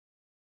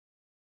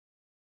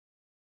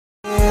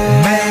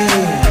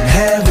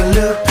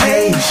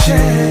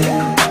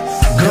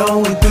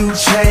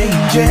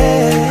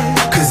yeah.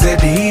 Cause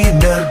at the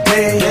end of the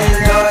day,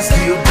 God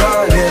still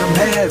God, let him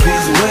have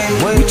his way.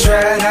 We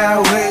tried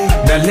our way,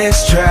 now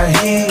let's try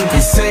his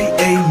and say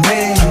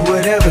amen to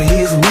whatever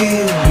his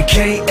will. We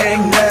can't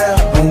act now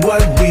on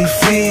what we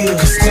feel,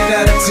 cause 10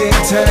 out of 10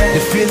 times the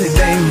feeling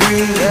ain't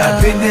real.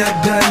 I've been there,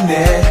 done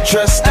that,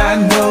 trust I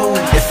know.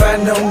 If I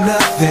know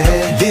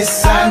nothing,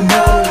 this I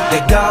know,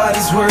 that God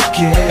is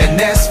working, and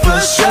that's for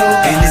sure.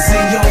 And it's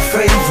in your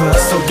favor,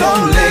 so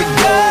don't let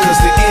go. Cause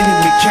the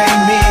enemy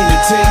came in to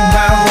take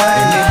my right,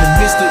 and in the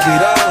midst of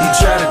it all, he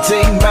tried to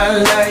take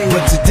my life.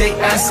 But today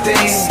I stand,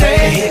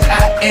 and here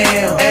I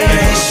am, and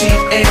here she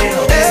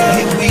am, and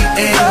here we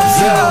am.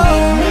 So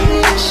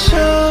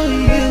show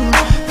you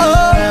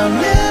I'll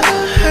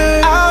never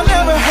hurt, I'll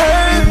never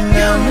hurt,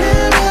 I'll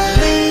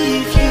never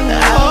leave you.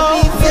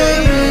 I'll be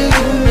there,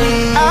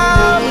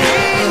 I'll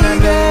be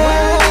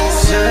there to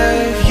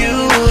serve you.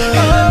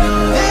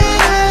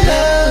 I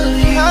love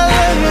you, I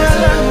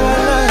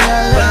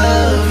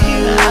love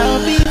you. I'll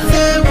be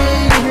there when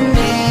you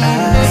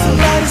need.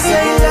 Somebody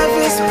say love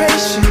is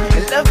patient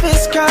and love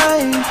is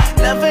kind.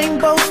 Love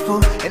ain't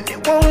boastful and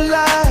it won't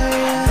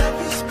lie.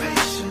 Love is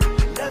patient,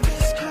 love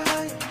is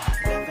kind.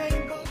 Love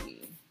ain't boastful.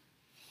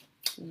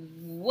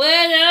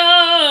 What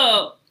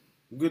up?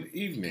 Good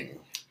evening.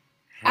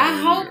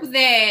 I hope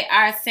that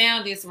our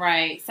sound is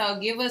right. So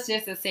give us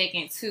just a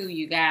second too,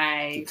 you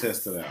guys. To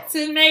test it out.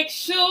 To make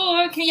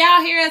sure. Can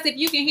y'all hear us? If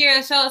you can hear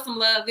us, show us some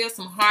love. Give us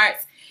some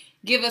hearts.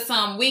 Give us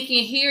some. We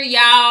can hear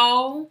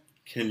y'all.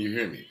 Can you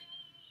hear me?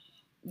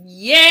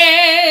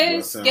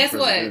 Yes. Guess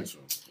what?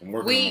 I'm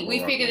working on We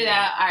figured it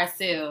out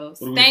ourselves.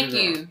 What did we Thank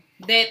figure you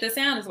that the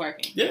sound is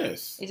working.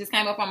 Yes. It just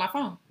came up on my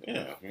phone.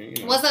 Yeah. I mean,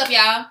 you know. What's up,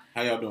 y'all?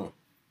 How y'all doing?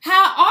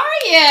 How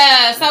are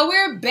ya? So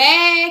we're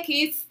back.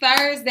 It's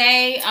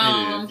Thursday.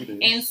 It is.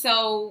 And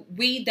so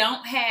we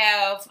don't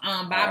have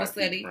Bible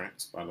study.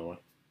 France, by the way.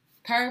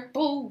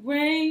 Purple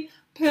rain,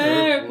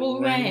 purple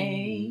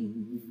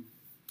rain.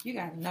 You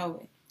gotta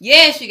know it.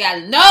 Yes, you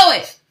gotta know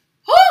it.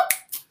 Woo!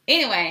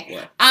 Anyway,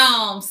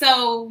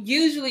 so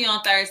usually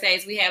on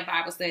Thursdays we have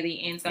Bible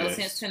study, and so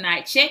since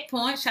tonight,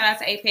 Checkpoint, shout out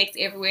to Apex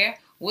everywhere.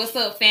 What's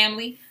up,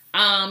 family?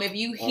 If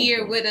you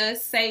here with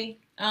us, say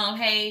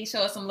hey,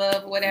 show us some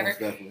love or whatever.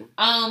 So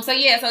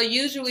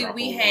usually Drop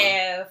we a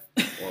have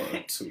or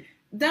a 2.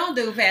 Don't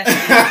do Pastor.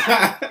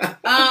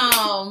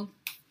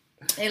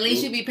 At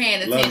least you be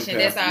paying attention.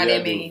 That's all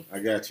that means. I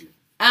got you.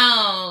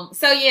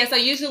 So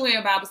usually we're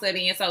in Bible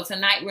study, and so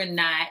tonight we're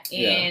not.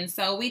 And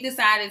so we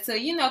decided to,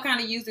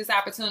 kind of use this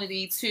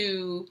opportunity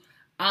to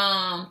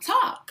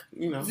talk.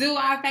 Do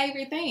our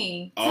favorite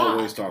thing.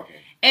 Always talking.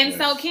 And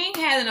so King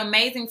had an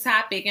amazing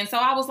topic, and so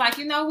I was like,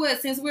 you know what,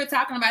 since we're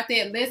talking about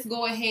that, let's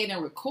go ahead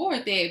and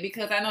record that,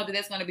 because I know that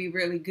that's going to be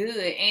really good,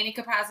 and it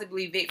could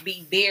possibly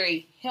be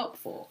very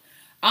helpful.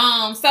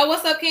 So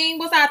what's up, King?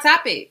 What's our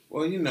topic?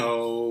 Well,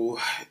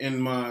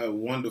 in my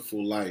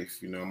wonderful life,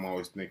 I'm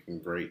always thinking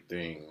great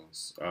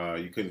things.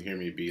 You couldn't hear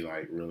me be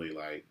really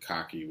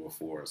cocky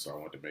before, so I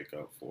want to make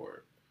up for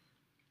it.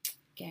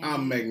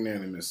 I'm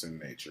magnanimous in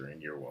nature, and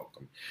you're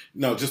welcome.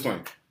 No, just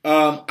playing.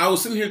 I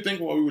was sitting here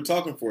thinking while we were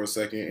talking for a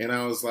second, and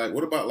I was like,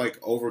 what about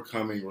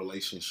overcoming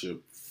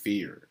relationship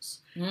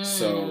fears?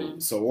 So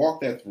walk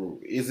that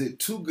through. Is it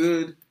too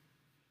good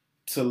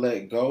to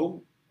let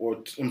go?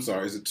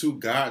 Is it too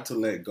God to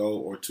let go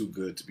or too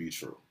good to be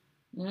true?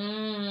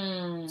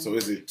 So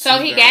is it? So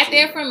he got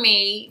that from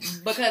me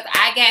because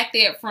I got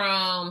that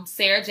from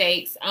Sarah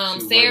Jakes.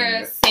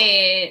 Sarah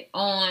said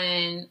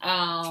on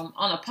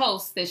a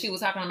post that she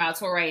was talking about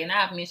Touré, and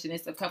I've mentioned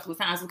this a couple of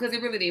times because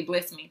it really did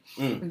bless me.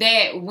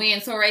 That when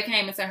Touré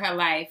came into her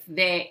life,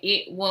 that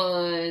it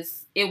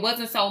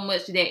wasn't so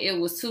much that it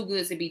was too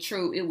good to be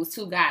true; it was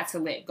too God to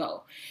let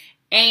go,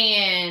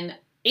 and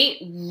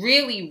it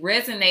really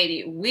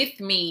resonated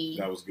with me.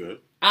 That was good.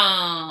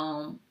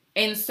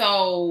 And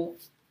so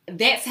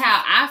that's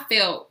how I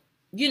felt,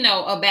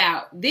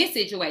 about this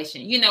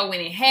situation.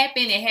 When it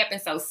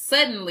happened so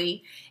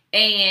suddenly,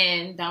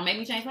 and don't make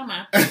me change my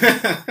mind.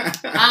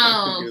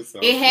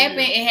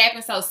 It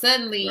happened so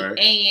suddenly, right.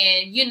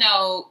 And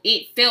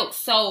it felt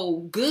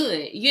so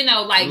good.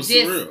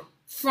 Just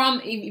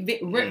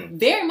surreal.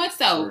 Very much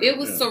so. Surreal, it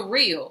was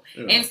surreal.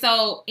 Yeah. And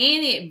so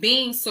in it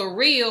being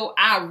surreal,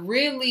 I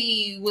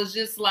really was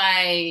just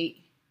like,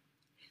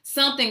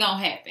 something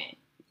gonna happen.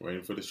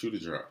 Waiting for the shoe to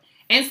drop.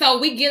 And so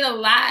we get a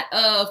lot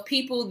of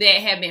people that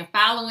have been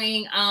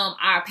following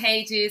our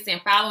pages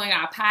and following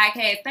our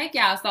podcast. Thank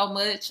y'all so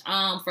much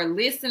for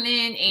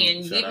listening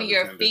and giving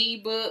your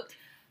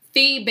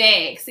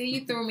feedback. See,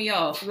 you threw me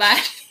off.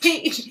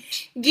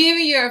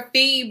 Giving your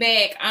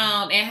feedback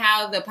and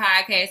how the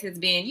podcast has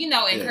been,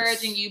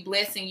 encouraging you,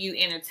 blessing you,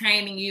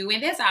 entertaining you.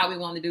 And that's all we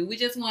want to do. We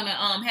just want to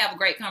have a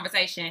great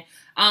conversation.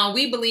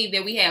 We believe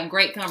that we have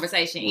great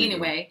conversation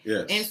anyway.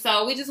 Yes. And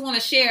so we just want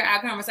to share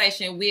our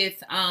conversation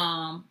with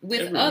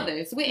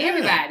others, with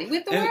everybody,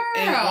 with the world.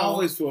 And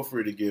always feel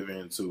free to give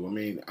in too. I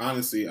mean,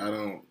 honestly, I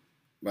don't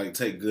like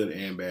take good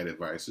and bad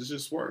advice. It's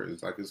just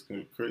words. Like it's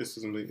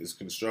criticism. It's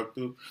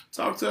constructive.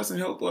 Talk to us and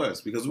help us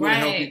because we want to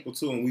help people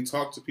too. And we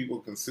talk to people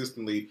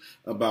consistently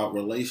about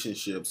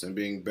relationships and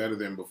being better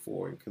than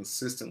before and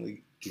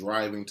consistently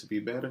driving to be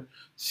better.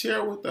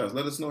 Share with us.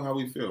 Let us know how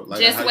we feel.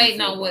 Like just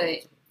waiting on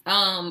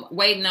what?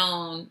 Waiting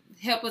on.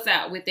 Help us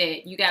out with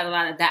that. You got a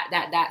lot of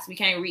dots. We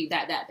can't read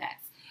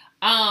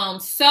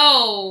dots.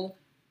 So.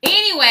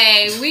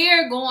 Anyway,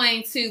 we're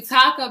going to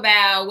talk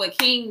about what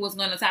King was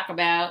going to talk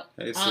about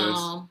with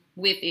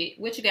it.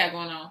 What you got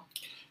going on?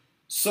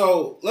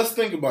 So let's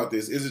think about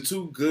this. Is it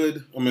too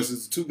good? I mean,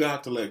 is it too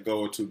God to let go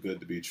or too good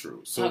to be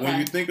true? So when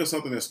you think of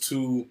something that's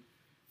too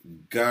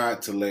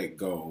God to let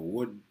go,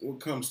 what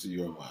comes to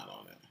your mind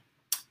on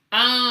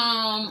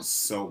that? It's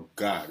so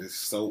God. It's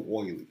so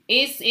oily.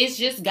 It's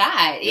just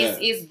God.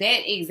 It's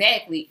that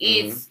exactly.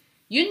 It's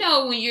you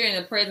know when you're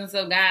in the presence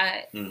of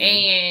God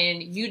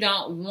and you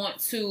don't want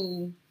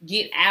to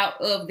get out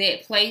of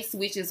that place,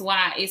 which is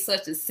why it's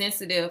such a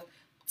sensitive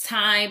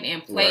time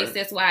and place. Right.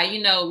 That's why,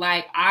 you know,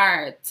 like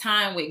our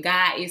time with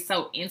God is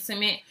so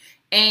intimate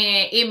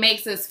and it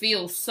makes us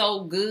feel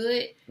so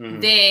good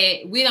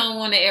that we don't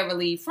want to ever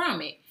leave from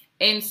it.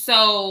 And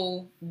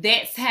so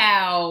that's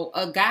how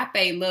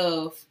agape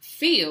love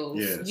feels.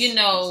 Yes, you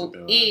know,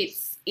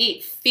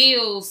 it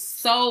feels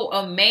so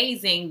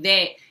amazing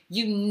that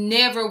you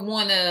never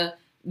want to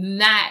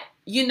not,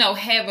 you know,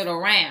 have it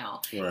around.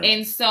 Right.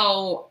 And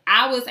so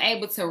I was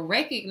able to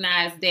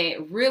recognize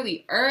that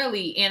really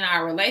early in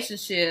our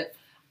relationship.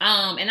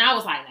 And I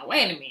was like, now,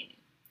 wait a minute.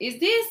 Is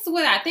this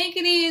what I think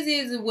it is?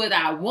 Is it what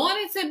I want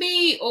it to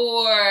be?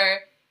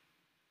 Or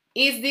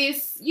is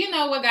this, you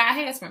know, what God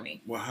has for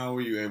me? Well, how were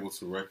you able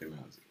to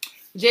recognize it?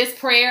 Just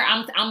prayer.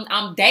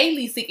 I'm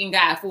daily seeking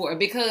God for it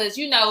because,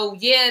 you know,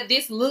 yeah,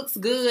 this looks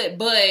good,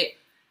 but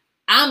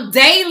I'm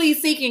daily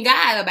seeking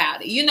God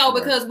about it, you know,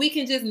 because we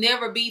can just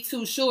never be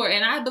too sure.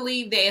 And I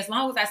believe that as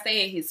long as I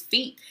stay at his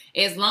feet,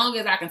 as long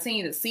as I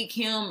continue to seek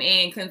him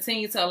and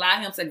continue to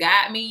allow him to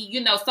guide me, you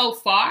know, so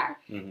far,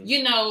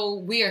 you know,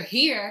 we're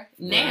here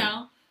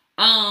now.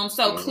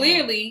 So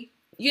clearly,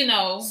 you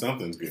know,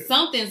 something's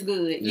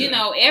good. Yeah. You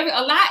know,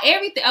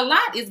 a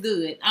lot is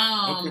good.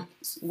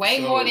 Way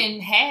more than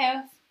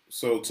half.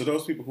 So to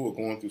those people who are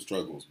going through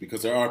struggles,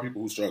 because there are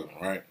people who struggle,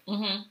 right?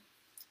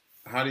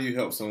 How do you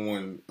help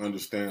someone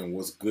understand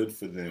what's good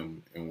for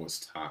them and what's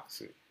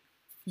toxic?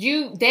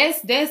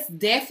 That's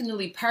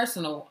definitely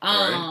personal.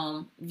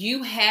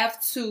 You have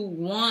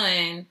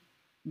to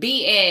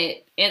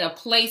be at a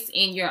place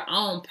in your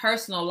own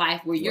personal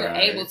life where you're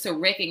able to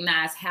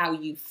recognize how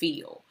you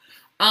feel.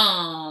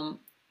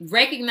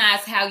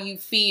 Recognize how you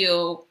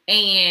feel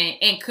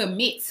and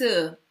commit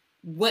to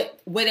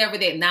whatever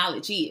that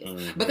knowledge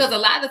is. Because a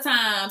lot of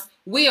times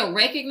we'll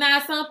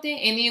recognize something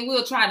and then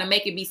we'll try to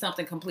make it be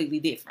something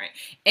completely different.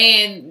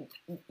 And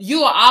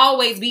you'll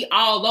always be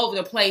all over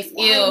the place.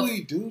 Why do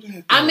we do that,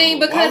 though? I mean,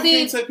 because we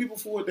can't take people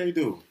for what they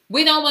do.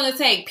 We don't want to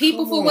take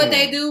people for what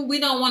they do. We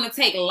don't want to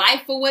take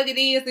life for what it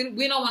is.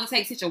 We don't want to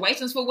take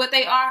situations for what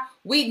they are.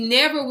 We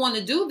never want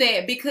to do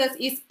that because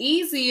it's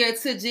easier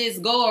to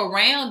just go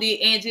around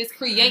it and just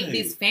create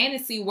this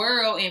fantasy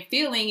world and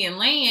feeling and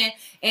land.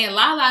 And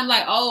I'm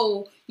like,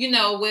 oh, you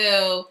know,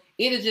 well,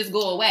 it'll just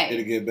go away.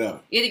 It'll get better.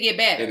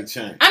 It'll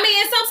change. I mean,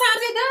 and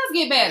sometimes it does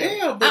get better.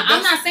 Yeah, but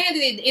I'm not saying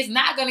that it's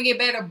not going to get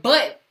better,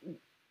 but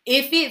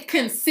if it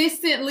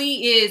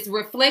consistently is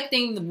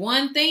reflecting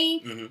one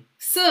thing,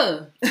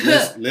 listen.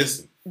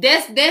 That's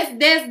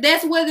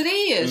what it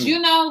is, you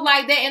know,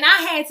 like that. And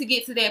I had to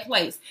get to that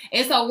place.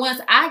 And so once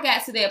I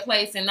got to that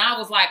place and I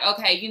was like,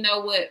 okay, you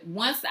know what?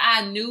 Once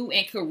I knew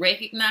and could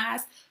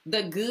recognize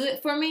the good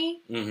for me,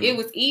 it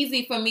was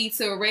easy for me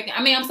to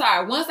once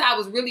I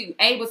was really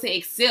able to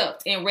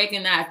accept and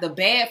recognize the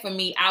bad for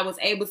me, I was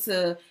able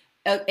to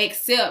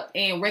accept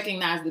and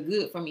recognize the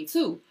good for me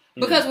too.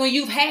 Because when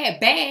you've had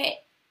bad,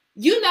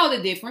 you know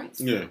the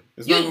difference. Yeah.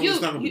 It's not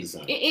going to be the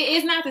same.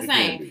 It's not the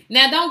same.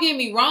 Now, don't get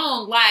me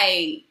wrong.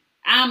 Like,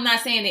 I'm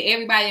not saying that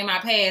everybody in my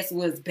past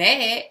was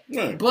bad,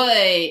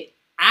 but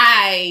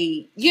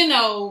you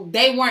know,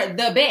 they weren't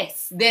the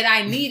best that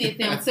I needed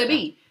them to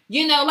be.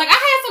 You know, like I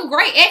had some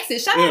great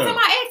exes. Shout out to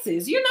my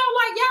exes. You know,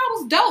 like y'all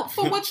was dope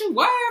for what you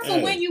were, for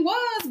when you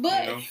was,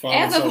 but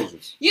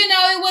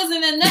it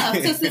wasn't enough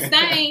to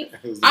sustain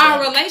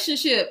our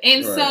relationship.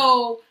 And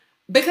so,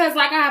 because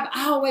like I've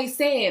always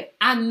said,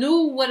 I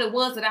knew what it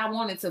was that I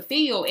wanted to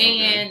feel,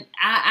 and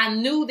I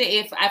knew that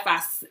if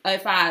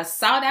I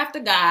sought after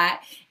God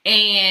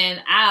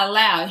and I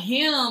allowed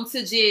Him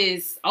to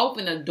just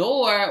open a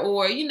door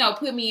or you know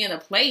put me in a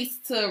place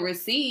to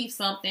receive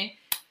something.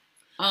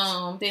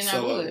 Then I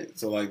would.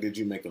 So, like, did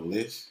you make a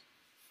list?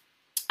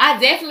 I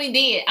definitely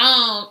did.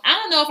 I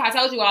don't know if I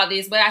told you all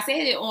this, but I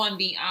said it on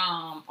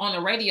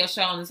the radio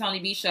show, on the Tony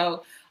B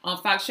Show on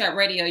Fox Trap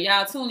Radio.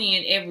 Y'all tune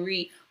in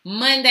every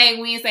Monday,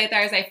 Wednesday,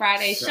 Thursday,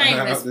 Friday.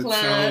 Shameless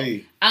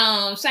plug.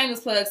 Shameless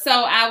plug. So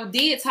I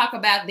did talk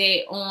about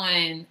that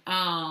on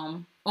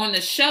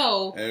the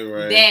show. Hey,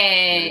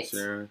 Ray.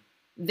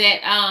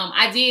 that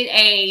I did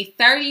a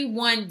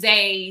 31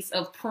 days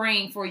of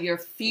praying for your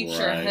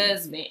future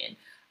husband.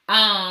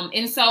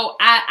 And so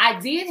I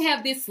did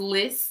have this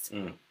list,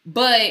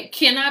 but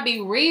can I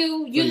be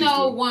real? You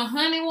know,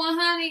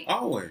 100.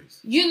 Always.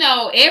 You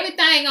know,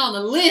 everything on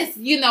the list,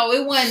 you know,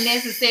 it wasn't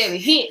necessarily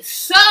hit.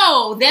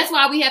 So that's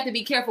why we have to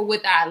be careful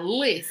with our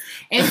list.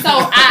 And so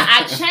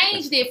I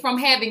changed it from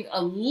having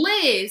a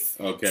list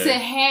to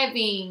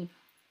having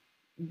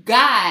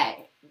God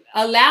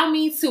allow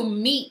me to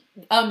meet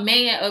a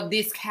man of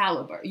this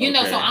caliber. You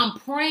know, so I'm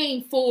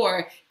praying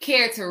for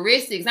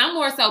characteristics. I'm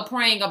more so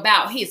praying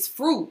about his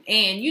fruit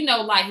and, you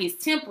know, like his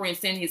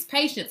temperance and his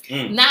patience,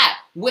 not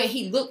what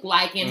he looked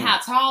like and how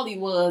tall he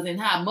was and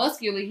how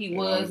muscular he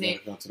was and,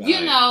 you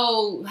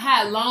know,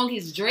 how long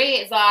his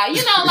dreads are. You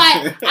know,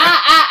 like,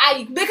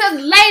 I because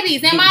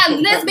ladies,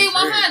 let's be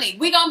 100.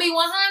 We gonna be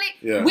 100.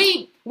 Yeah.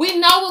 We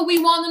know what we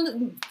want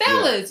them to,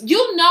 fellas. Yeah.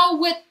 You know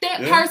what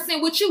that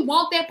person, what you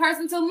want that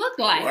person to look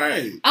like.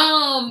 Right.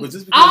 But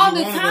just because all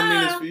the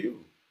time. For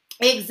you.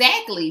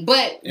 Exactly.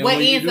 But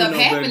what ends up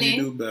happening,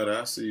 you do better.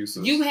 I see you.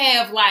 Sis. You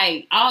have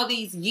like all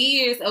these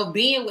years of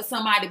being with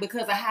somebody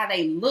because of how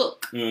they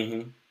look.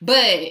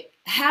 But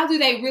how do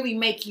they really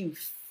make you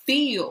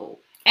feel?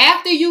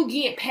 After you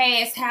get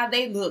past how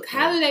they look,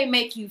 how do they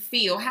make you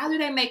feel? How do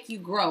they make you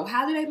grow?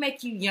 How do they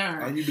make you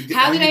yearn?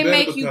 How do they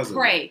make you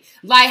pray?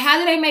 Like, how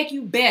do they make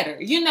you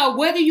better? You know,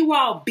 what are you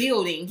all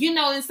building? You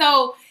know, and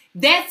so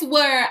that's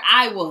where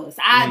I was.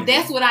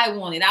 That's what I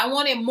wanted. I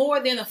wanted more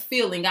than a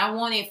feeling. I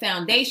wanted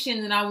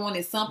foundation, and I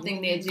wanted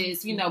something that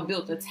just, you know,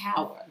 built a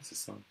tower.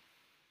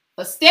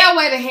 A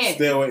stairway to heaven.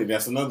 Stairway,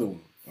 that's another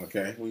one.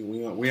 Okay,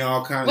 we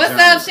all kind of. What's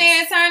up,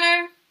 Sharon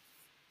Turner?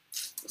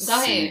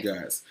 Go ahead,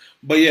 guys.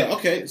 But yeah,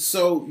 okay.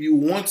 So you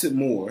wanted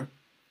more.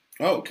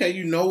 Okay,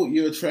 you know what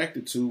you're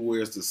attracted to.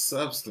 Where's the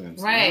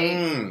substance?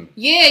 Right.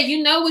 Yeah,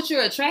 you know what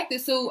you're attracted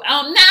to.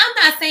 Now I'm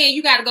not saying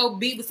you got to go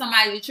be with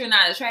somebody that you're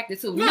not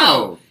attracted to.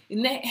 No.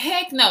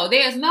 Heck no.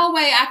 There's no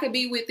way I could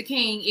be with the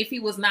king if he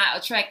was not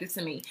attracted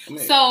to me. I mean,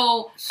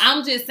 so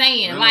I'm just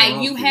saying,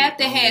 like, you have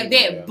to have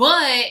that.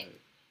 But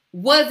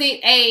was it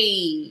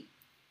a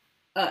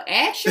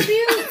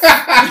attribute?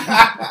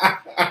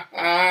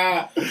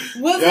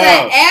 Was it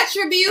an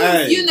attribute?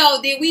 Hey, you know,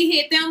 did we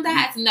hit them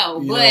dots? No,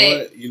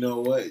 you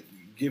know what?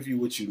 Give you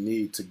what you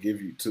need to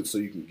give you so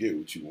you can get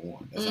what you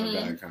want. That's how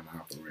God kind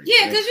of operates.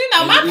 Yeah, because you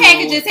know my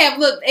packages have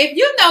looked. If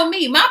you know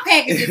me, my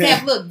packages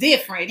have looked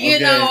different. You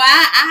know,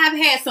 I have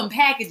had some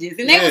packages,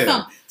 and they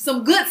were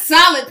some good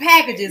solid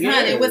packages,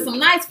 honey, with some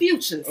nice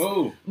futures.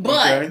 Oh,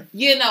 but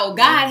you know,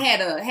 God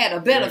had a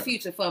better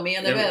future for me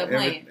and a better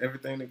plan.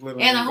 Everything that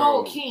glitters and a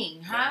whole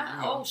king,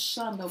 huh? Oh,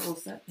 shut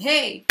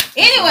Hey,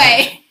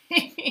 anyway.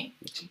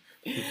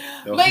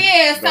 But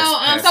yeah,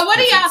 so what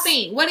do y'all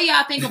think? What do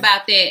y'all think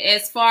about that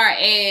as far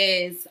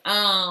as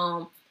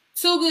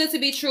too good to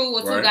be true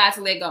or too good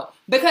to let go?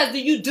 Because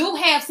you do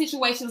have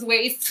situations where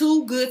it's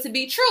too good to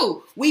be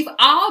true. We've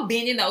all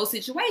been in those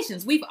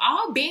situations. We've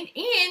all been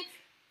in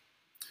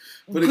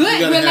good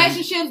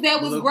relationships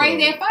that was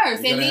great at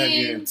first, and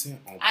then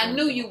I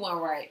knew you weren't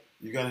right.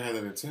 You gotta have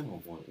that intent on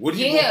point. What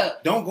do you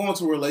don't go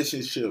into a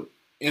relationship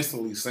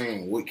instantly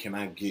saying, what can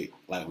I get?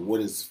 Like,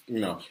 what is, you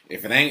know,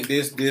 if it ain't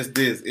this,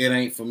 it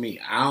ain't for me.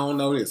 I don't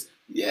know this.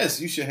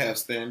 Yes, you should have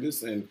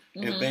standards and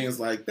things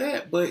like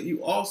that, but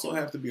you also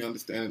have to be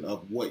understanding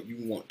of what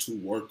you want to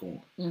work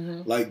on.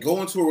 Like, go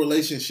into a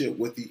relationship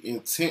with the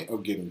intent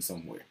of getting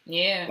somewhere.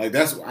 Yeah. Like,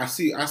 that's what I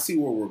see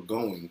where we're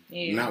going,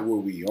 not where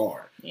we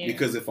are. Yeah.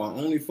 Because if I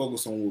only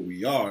focus on where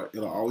we are,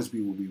 it'll always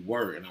be where we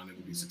were, and I'll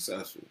never be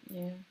successful.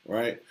 Yeah.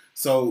 Right?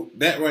 So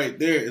that right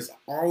there is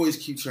always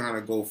keep trying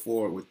to go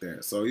forward with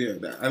that. So yeah,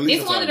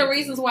 it's one of the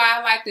reasons why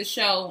I like the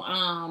show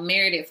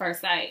Married at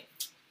First Sight.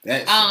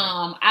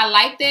 I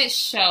like that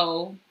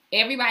show.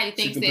 Everybody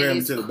thinks that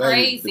it's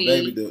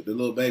crazy. The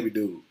little baby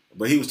dude.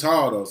 But he was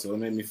tall though, so it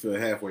made me feel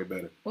halfway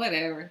better.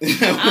 Whatever.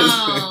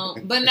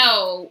 But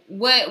no,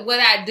 what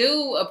I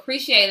do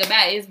appreciate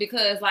about it is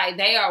because like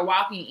they are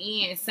walking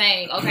in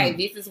saying, okay,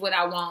 this is what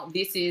I want.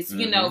 This is,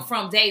 you know,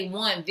 from day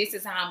one, this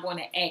is how I'm going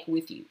to act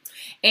with you.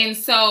 And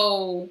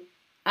so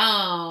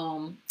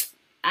I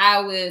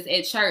was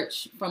at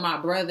church for my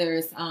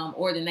brother's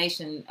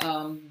ordination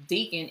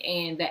deacon,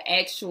 and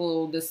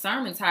the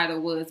sermon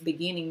title was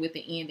Beginning with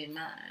the End in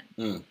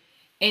Mind.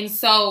 And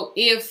so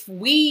if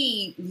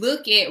we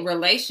look at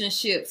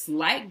relationships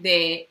like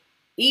that,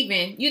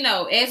 even, you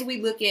know, as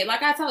we look at,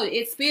 like I told you,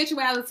 it's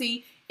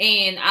spirituality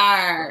and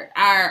our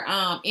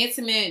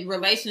intimate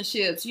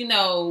relationships, you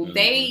know,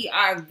 they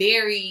are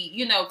very,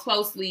 you know,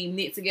 closely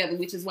knit together,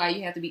 which is why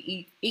you have to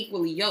be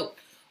equally yoked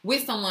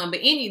with someone. But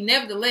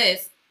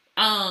nevertheless,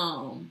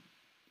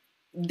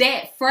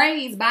 that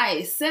phrase by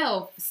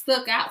itself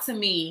stuck out to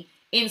me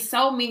in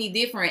so many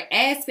different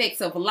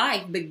aspects of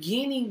life,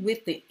 beginning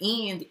with the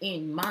end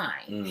in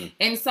mind.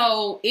 And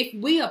so if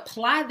we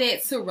apply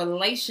that to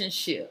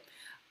relationship,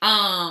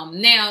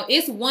 now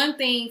it's one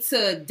thing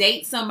to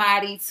date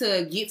somebody,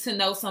 to get to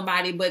know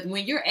somebody, but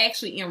when you're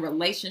actually in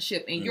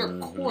relationship and you're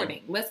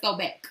courting, let's go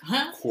back,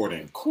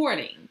 courting.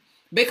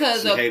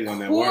 because of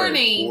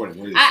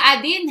courting. I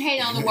didn't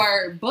hate on the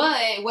word,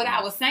 but what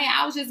I was saying,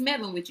 I was just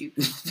meddling with you.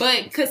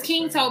 But because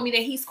King told me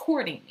that he's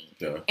courting me.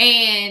 Yeah.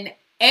 And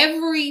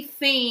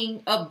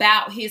everything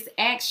about his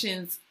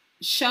actions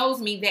shows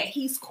me that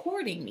he's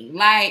courting me.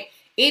 Like,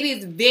 it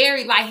is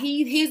very, like,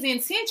 his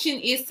intention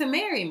is to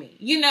marry me,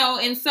 you know?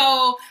 And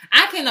so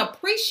I can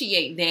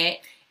appreciate that.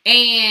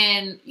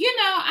 And, you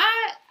know,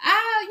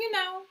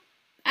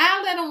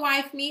 I'll let him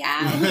wife me.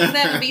 I'll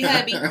let him be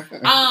hubby.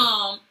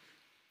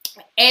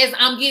 As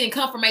I'm getting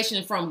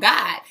confirmation from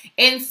God.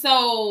 And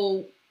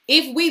so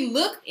if we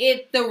look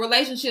at the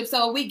relationship,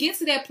 so we get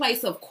to that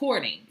place of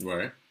courting.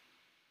 Right.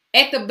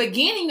 At the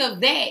beginning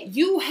of that,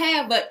 you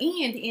have an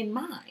end in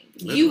mind.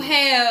 Literally. You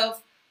have,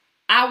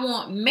 I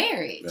want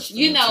marriage.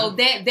 You know,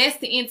 that's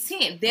the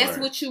intent. That's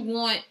what you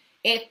want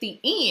at the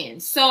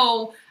end.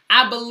 So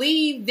I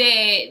believe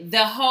that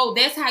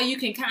that's how you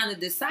can kind of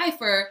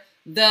decipher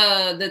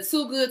the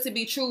too good to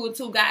be true and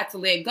too God to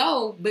let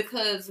go,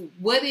 because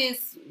where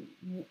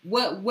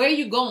are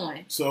you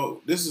going?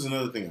 So this is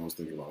another thing I was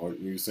thinking about when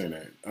you were saying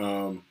that.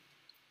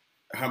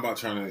 How about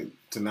trying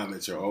to not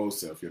let your old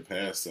self, your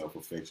past self,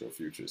 affect your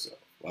future self?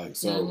 Like,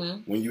 so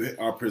when you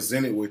are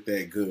presented with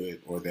that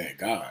good or that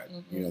God,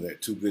 you know,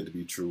 that too good to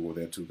be true or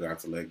that too God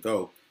to let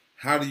go,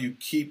 how do you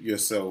keep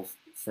yourself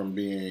from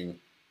being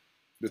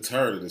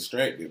deterred or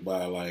distracted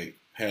by, like,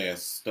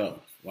 past stuff?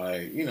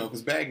 Like, you know,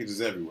 because baggage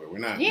is everywhere. We're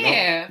not,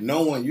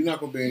 no one, you're not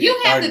going to be in your 30s.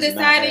 You have to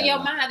decide in your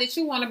mind that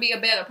you want to be a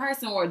better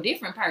person or a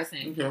different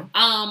person. Okay.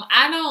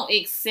 I don't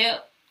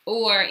accept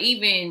or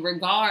even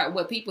regard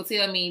what people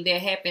tell me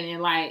that happened in,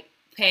 like,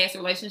 past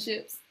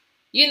relationships.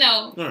 You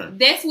know,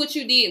 that's what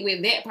you did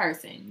with that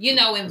person. You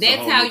know, and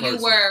that's how you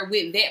were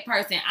with that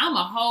person. I'm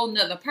a whole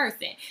nother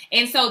person.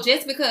 And so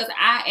just because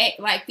I act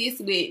like this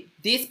with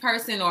this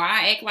person or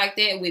I act like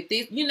that with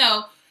this, you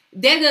know,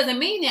 that doesn't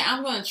mean that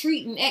I'm going to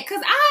treat and act.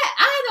 Because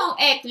I don't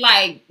act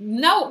like,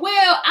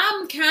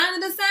 I'm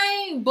kind of the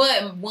same.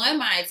 But one,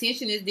 my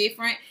intention is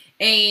different.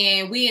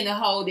 And we in a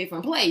whole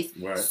different place.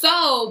 Right.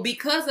 So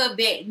because of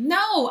that,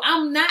 no,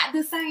 I'm not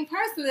the same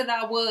person that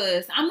I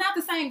was. I'm not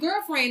the same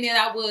girlfriend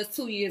that I was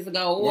 2 years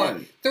ago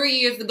or 3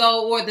 years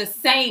ago, or the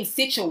same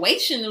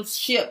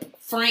situationship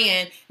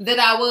friend that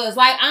I was.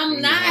 Like,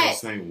 I'm not. Have the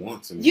same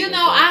wants. You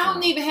know, I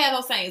don't even have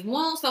those same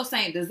wants, those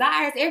same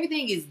desires.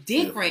 Everything is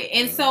different.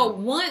 And so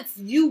once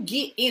you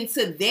get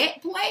into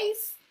that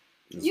place,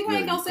 you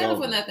ain't gonna settle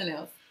for nothing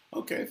else.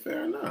 Okay,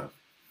 fair enough.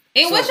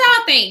 And what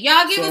y'all think?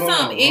 Y'all give us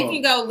something. It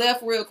can go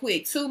left real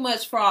quick. Too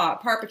much fraud,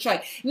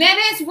 perpetrate. Now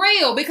that's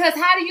real, because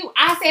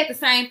I said the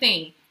same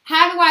thing.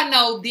 How do I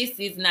know this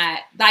is not,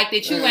 like,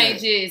 that you ain't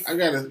just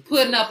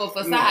putting up a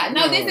facade?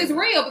 No, this is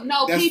real.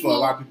 No, that's people. For a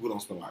lot of people don't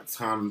spend a lot of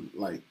time,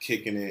 like,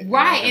 kicking it.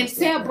 Right, and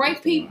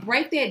break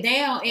that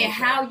down and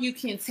how you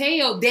can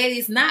tell that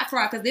it's not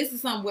fraud, because this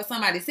is what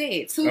somebody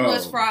said. Too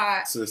much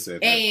fraud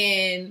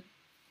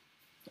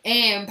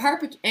and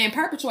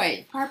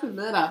perpetuate.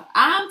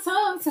 I'm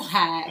tongue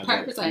tied.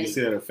 Perpetuate. You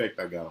see that effect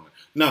I got on it.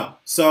 No,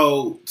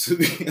 so so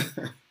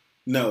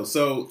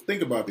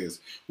think about this.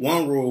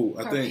 One rule,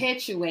 I think.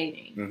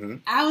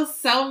 Perpetuating. I was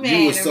so mad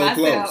at myself.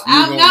 Close.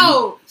 I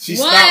know. She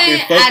stopped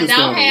and focused I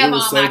don't have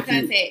on my cute.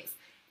 contacts.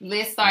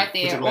 Let's start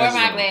there. Or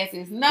my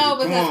glasses. No,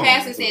 because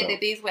Pastor said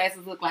that these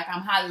glasses look like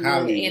I'm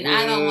Hollywood. And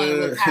I don't want to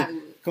look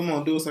Hollywood. Come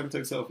on, do it so I can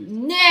take selfies.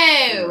 No.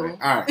 Anyway,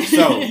 all right.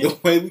 So the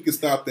way we can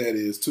stop that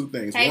is two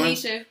things. Hey, one,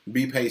 Nisha.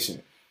 Be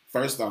patient.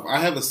 First off, I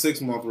have a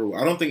 6-month rule.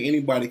 I don't think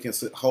anybody can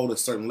hold a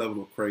certain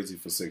level of crazy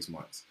for 6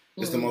 months.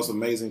 It's the most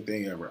amazing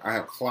thing ever. I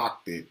have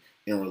clocked it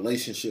in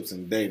relationships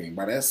and dating.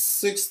 By that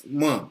 6th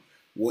month,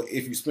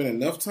 if you spend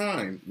enough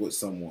time with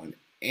someone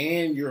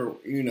and you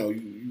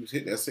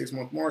hit that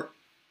 6-month mark,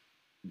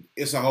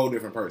 it's a whole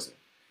different person.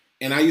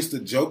 And I used to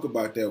joke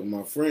about that with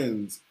my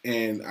friends,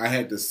 and I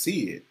had to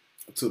see it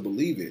to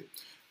believe it.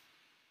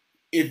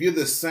 If you're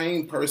the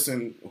same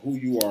person who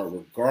you are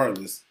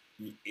regardless,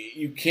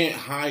 you can't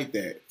hide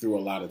that through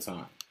a lot of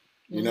time.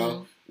 You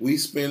know, we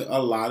spend a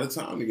lot of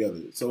time together,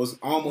 so it's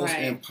almost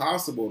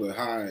impossible to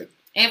hide.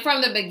 And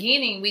from the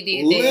beginning, we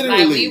did that.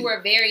 Like, we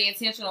were very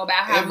intentional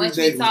about how much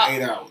we talked.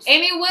 8 hours.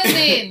 And it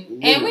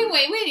wasn't, and we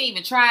didn't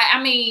even try.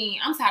 I mean,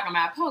 I'm talking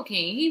about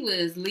Poking. He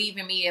was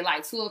leaving me at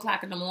like 2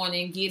 o'clock in the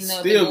morning, getting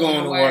up, still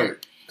going to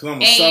work.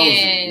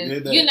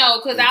 And, you know,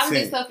 because all of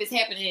this stuff is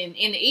happening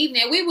in the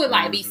evening. We would,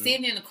 like, be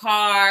sitting in the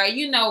car,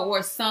 you know,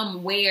 or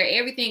somewhere.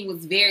 Everything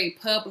was very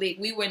public.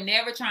 We were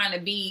never trying to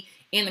be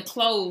in the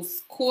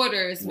close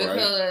quarters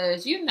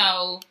because, you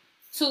know,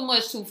 too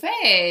much too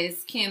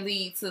fast can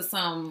lead to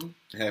some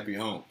happy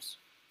homes.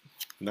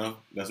 No,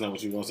 that's not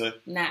what you gonna say.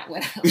 Not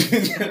what I was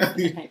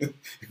saying.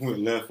 Went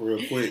left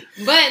real quick.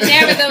 But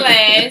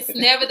nevertheless.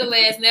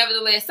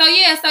 So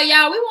yeah, so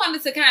y'all, we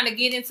wanted to kind of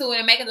get into it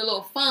and make it a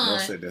little fun.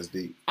 I said that's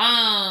deep.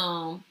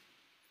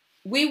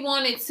 we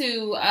wanted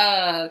to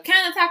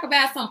kind of talk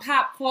about some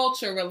pop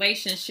culture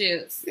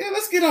relationships. Yeah,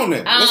 let's get on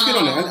that. Let's get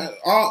on that.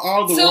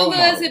 All the Too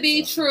Good to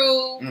Be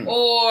True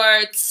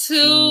or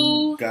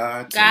Too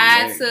Got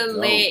to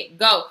Let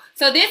Go.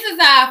 So this is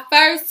our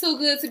first Too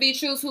Good to Be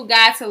True, Who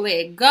Got to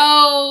Let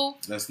Go.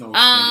 Let's know what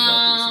you think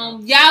about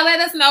this. Y'all let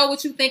us know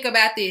what you think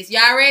about this.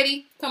 Y'all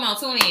ready? Come on,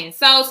 tune in.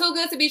 So Too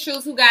Good to Be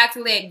True, Who Got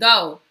to Let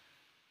Go.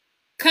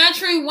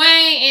 Country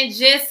Wayne and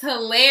Just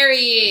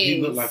Hilarious.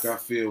 He look like I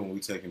feel when we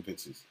taking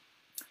pictures.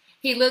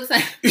 He looks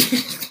like...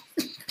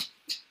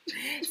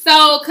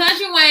 So,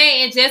 Country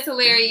Wayne and Just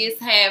Hilarious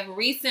have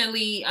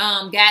recently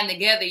gotten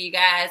together, you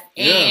guys.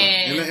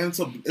 And it's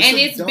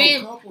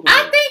been... Couple,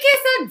 I think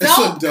it's a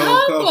dope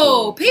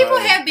couple. People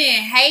have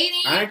been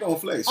hating. I ain't gonna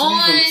flex.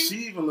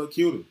 She even look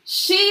cuter.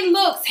 She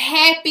looks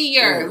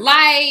happier. Yeah.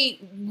 Like,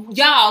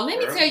 y'all, let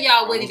me tell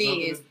y'all what it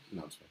is.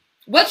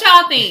 What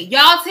y'all think?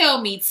 Y'all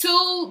tell me.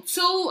 Too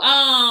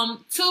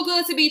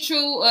Good to Be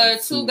True or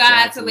Too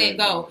God to Let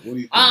Go.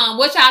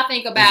 What y'all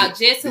think about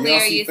Just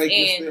Hilarious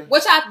and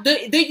what y'all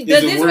does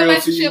this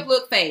relationship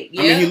look fake?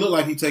 Yeah? I mean, he look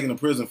like he's taking a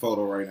prison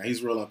photo right now.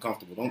 He's real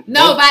uncomfortable.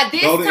 By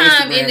this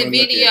time in the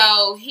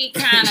video, he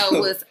kind of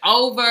was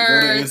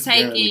over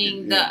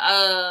taking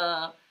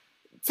the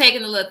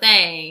little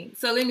thing.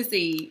 So let me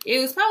see. It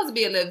was supposed to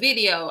be a little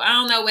video. I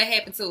don't know what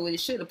happened to it. It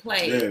should have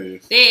played. There it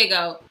is. There you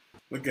go.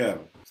 Look at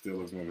him. Still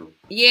looks like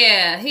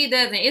yeah, he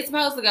doesn't. It's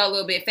supposed to go a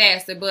little bit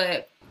faster,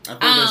 but I think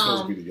they're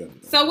supposed to be together.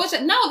 So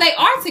no, they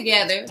are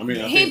together. I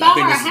mean, he bought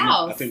her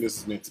house. I think this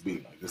is meant to be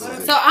like this.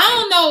 So I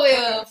don't know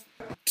if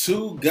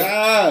Too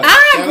God.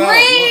 I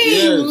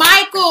agree,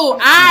 Michael.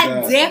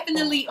 I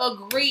definitely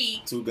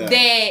agree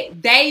that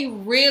they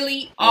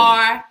really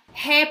are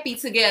happy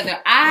together.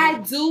 I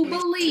do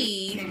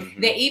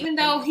believe that even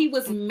though he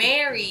was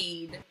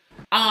married.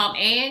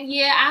 And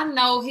yeah, I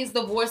know his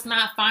divorce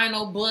not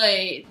final,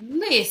 but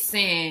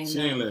listen. She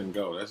ain't letting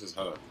go. That's just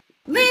her.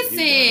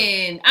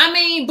 Listen, I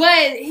mean,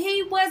 but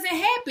he wasn't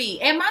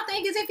happy. And my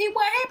thing is, if he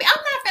wasn't happy,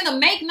 I'm not finna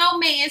make no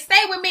man stay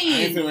with me.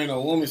 I ain't finna make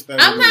no woman stay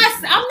with me. I'm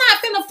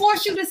not finna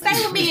force you to stay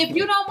with me. If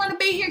you don't want to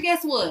be here,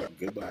 guess what?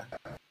 Goodbye.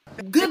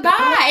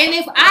 And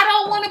if I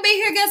don't want to be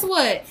here, guess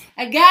what?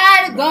 I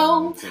gotta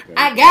go. Okay.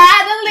 I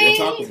gotta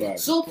leave.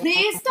 So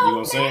please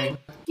don't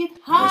get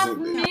hard for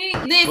me.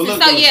 Listen,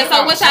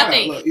 so what y'all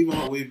think? Look, even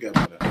her weave got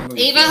better.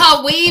 Even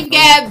her weave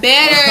got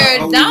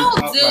better.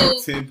 Don't do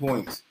like 10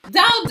 points.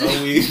 Don't do.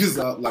 Her weave is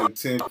up like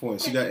 10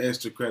 points. She got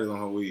extra credit on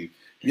her weave.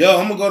 Yo,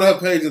 I'm gonna go to her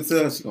page and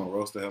tell her she's gonna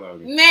roast the hell out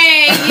of me.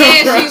 Man,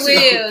 yeah, she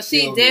will.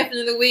 She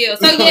definitely will.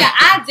 So yeah,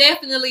 I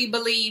definitely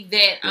believe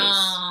that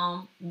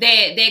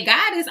that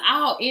God is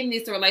all in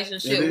this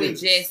relationship with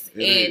Jess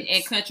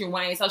and Country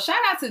Wayne. So shout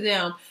out to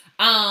them.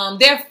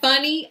 They're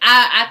funny.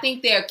 I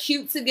think they're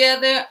cute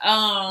together.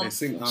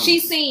 She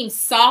seems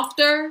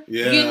softer.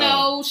 Yeah. You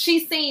know,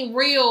 she seemed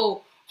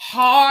real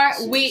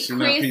hard with Chris.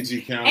 Not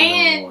PG County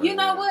and no more, you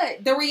know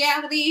what? The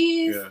reality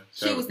is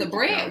she was the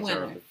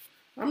breadwinner.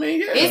 I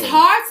mean, yeah. It's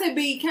hard to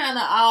be kind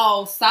of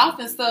all soft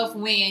and stuff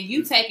when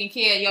you taking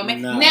care of your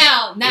man.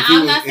 Now,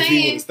 I'm not saying if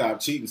he would stop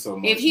cheating so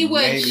much. If he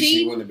wasn't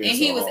cheating and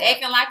he was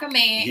acting like a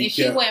man and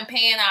she wasn't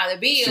paying all the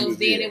bills,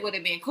 then it would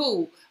have been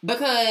cool.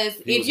 Because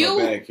if you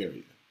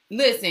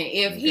listen,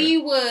 if he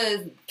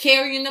was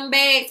carrying them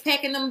bags,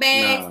 packing them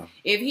bags,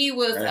 if he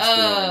was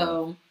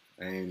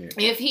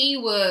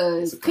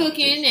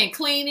cooking and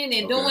cleaning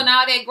and doing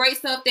all that great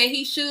stuff that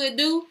he should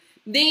do,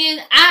 then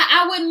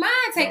I wouldn't mind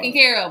taking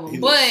care of him.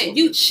 But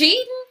you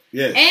cheating?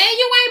 Yes. And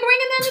you ain't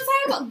bringing them to the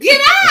table?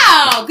 Get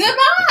out!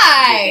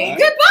 Goodbye!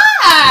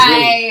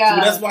 Really? So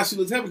that's why she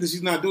looks happy, because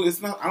she's not doing it.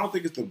 It's not. I don't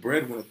think it's the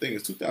breadwinner thing.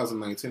 It's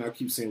 2019. I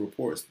keep seeing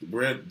reports. The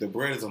bread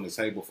is on the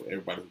table for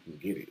everybody who can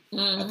get it.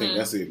 I think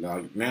that's it.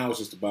 Now it's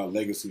just about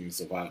legacy and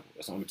survival.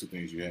 That's the only two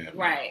things you have.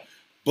 Right.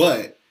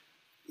 But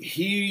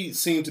he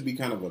seemed to be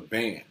kind of a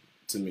band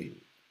to me.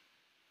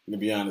 To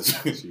be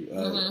honest with you,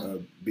 a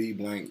B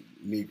blank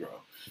Negro.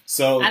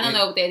 So I don't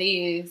know what that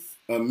is.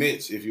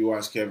 Mitch, if you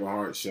watch Kevin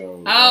Hart's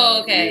show.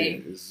 Oh, okay. Yeah,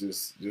 it's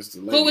just a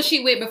lady. Who was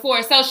she with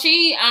before? So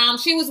she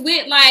was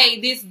with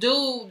like this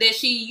dude that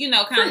she,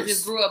 kind of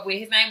just grew up with.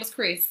 His name was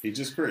Chris. He's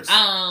just Chris.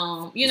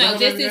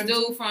 Just this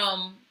dude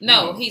from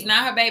he's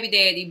not her baby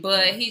daddy,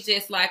 but he's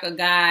just like a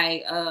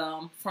guy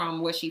from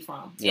where she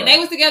from. Right. And they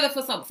was together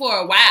for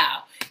a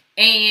while.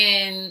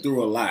 And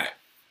through a lot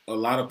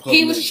of public.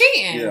 He was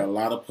cheating. Yeah, a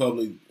lot of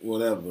public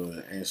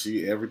whatever. And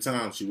every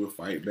time she would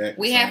fight back.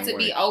 We have to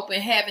be open,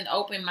 have an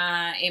open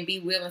mind, and be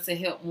willing to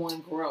help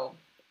one grow.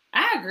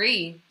 I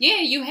agree.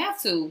 Yeah, you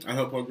have to. I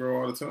help her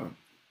grow all the time.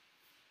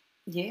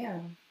 Yeah.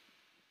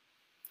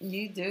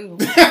 You do.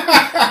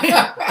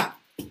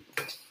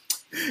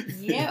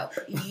 Yep,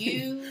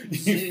 you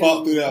do. You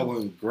fought through that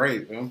one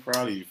great. I'm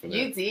proud of you for that.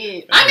 You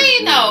did.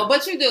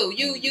 But you do.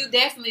 You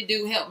definitely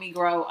do help me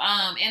grow.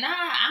 And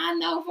I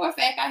know for a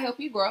fact I help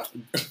you grow.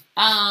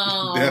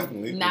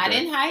 Definitely. Not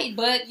in height,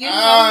 but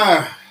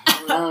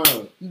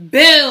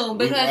boom,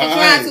 because you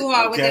tried too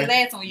hard with that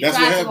last one. You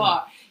tried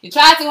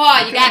too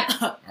hard. You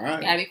got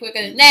gotta be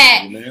quicker than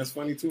that. Your man's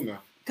funny too now.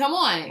 Come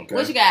on. Okay.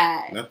 What you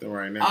got? Nothing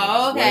right now.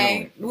 Oh,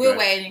 okay. We're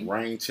waiting.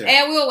 Rain check.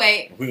 And we'll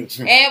wait.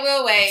 And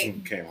we'll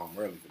wait. Came home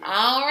early for that.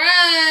 All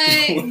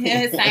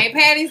right. St.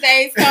 Patty's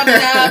Day's coming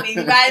up.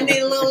 Anybody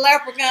need a little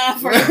leprechaun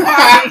for the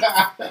party?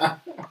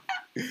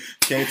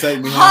 Can't take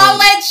me home.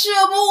 Holla at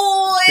your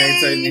boy.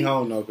 Can't take me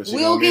home though, because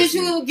we'll get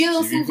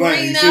him some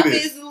green up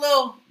his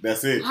little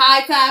That's it.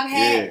 high top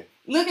hat.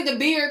 Yeah. Look at the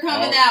beard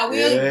coming out.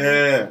 We'll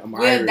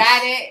dye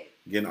that.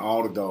 Getting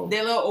all the gold.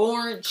 That little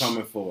orange.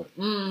 Coming for it.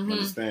 Mm-hmm.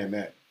 Understand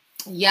that.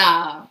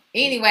 Yeah.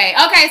 Anyway,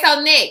 okay,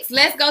 so next.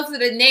 Let's go to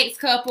the next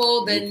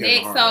couple.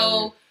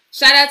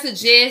 Shout out to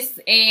Jess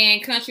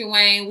and Country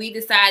Wayne. We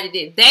decided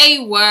that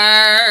they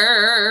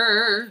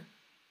were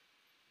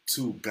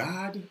to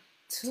God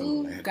to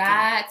let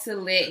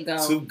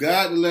go. To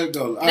God to let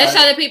go. Let's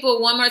show the people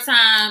one more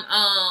time.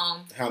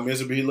 How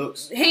miserable he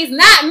looks. He's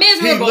not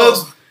miserable. He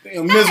looks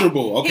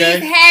miserable. Okay.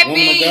 He's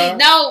happy.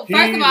 No,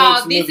 first of all,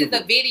 this miserable.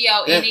 is a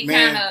video, and he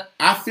kind of.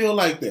 I feel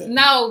like that.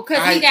 No,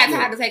 because he got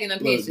tired of taking them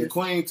pictures. The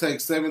queen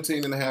takes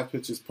 17.5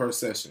 pictures per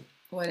session.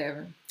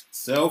 Whatever.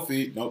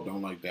 Selfie. Nope,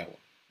 don't like that one.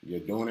 You're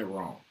doing it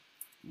wrong.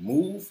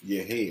 Move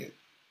your head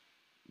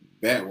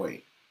that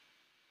way.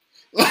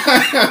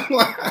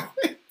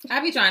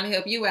 I be trying to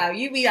help you out.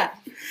 You be like,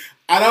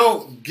 I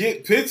don't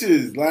get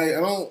pictures. Like,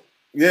 I don't.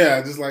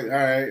 Yeah, just like, all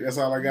right, that's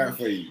all I got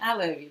for you. I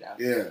love you, though.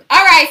 Yeah.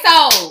 All right,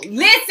 so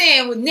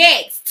listen,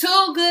 next.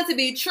 Too good to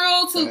be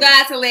true, too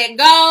God to let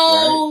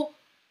go.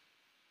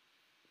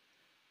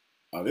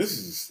 Right. Oh, this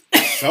is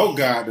so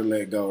God to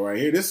let go right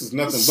here. This is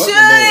nothing but the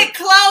Lord. Should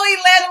Chloe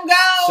let him go?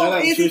 Shout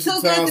out is to it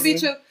too good to be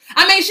true?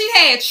 I mean, she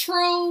had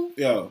True.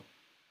 Yo.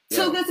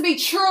 Too good to be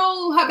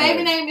true. Her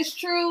baby name is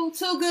True.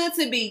 Too good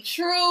to be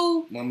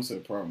true. Mama said a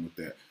problem with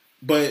that.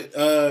 But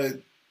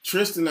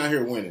Tristan out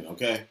here winning,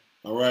 okay?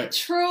 All right?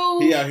 True.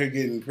 He out here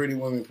getting pretty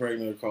women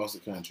pregnant across the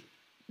country.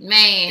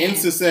 Man. In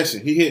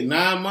succession. He hit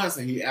 9 months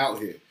and he out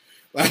here.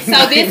 Like,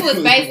 so this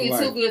was basically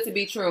too good to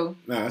be true.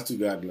 Nah, that's too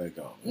God to let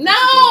go. No,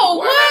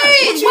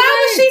 why would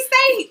she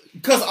say?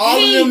 Because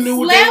all of them knew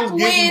what they was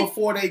getting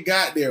before they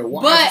got there.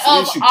 Why is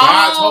this issue?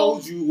 God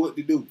told you what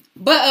to do.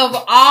 But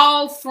of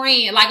all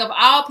friends, like of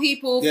all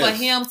people for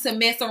him to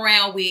mess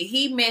around with,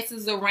 he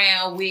messes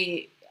around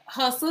with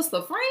her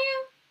sister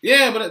friend.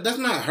 Yeah, but that's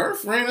not her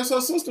friend. That's her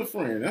sister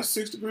friend. That's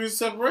 6 degrees of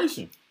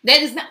separation. That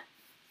is not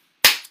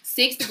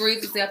 6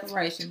 degrees of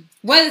separation.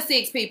 Where the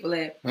 6 people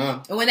at?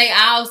 Huh? And when they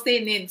all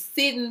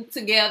sitting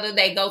together,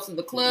 they go to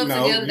the club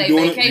together, they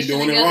vacation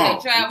together, they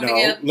travel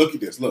together. Look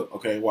at this. Look,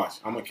 okay, watch.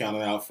 I'm going to count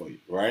it out for you,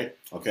 right?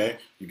 Okay?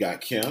 You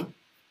got Kim.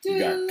 You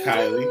got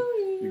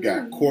Kylie. You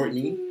got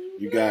Courtney.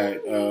 You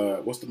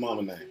got, what's the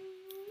mama name?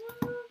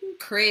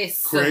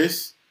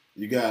 Chris.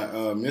 You got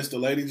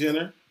Mr. Lady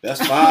Jenner. That's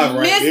 5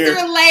 right there.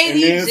 Mr.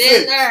 Lady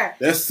Jenner.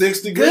 That's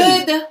 6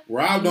 degrees. Good.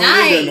 Rob don't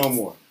live there no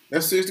more.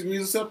 That's 6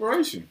 degrees of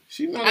separation.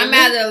 I'm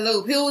out of the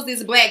loop. Who was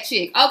this black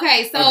chick?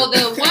 Okay, so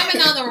the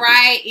woman on the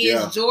right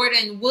is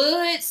Jordan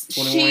Woods.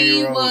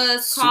 She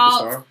was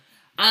caught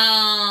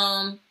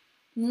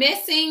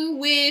messing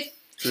with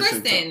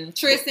Tristan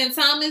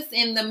Thomas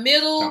in the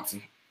middle.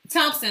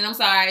 Thompson, I'm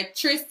sorry.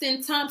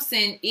 Tristan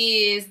Thompson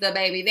is the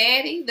baby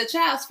daddy, the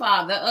child's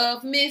father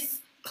of Miss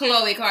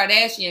Khloe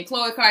Kardashian.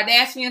 Khloe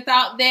Kardashian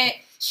thought that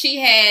she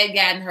had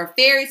gotten her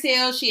fairy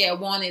tale. She had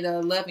wanted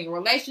a loving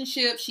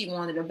relationship. She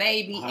wanted a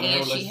baby,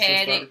 and she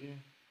had it.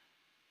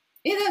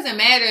 It doesn't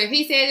matter. If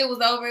he said it was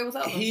over, it was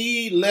over.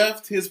 He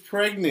left his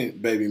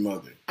pregnant baby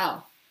mother.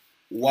 Oh.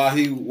 While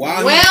he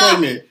was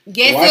pregnant.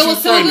 Guess it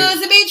was too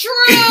good to be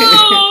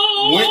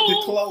true. Went to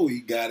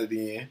Khloe, got it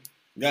in,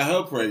 got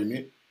her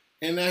pregnant,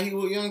 and now he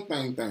with young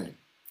thing.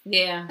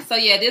 Yeah. So,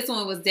 yeah, this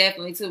one was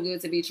definitely too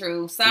good to be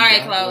true. Sorry,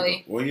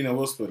 Khloe. Well,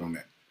 we'll split on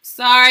that.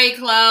 Sorry,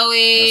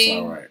 Khloe.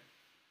 That's all right.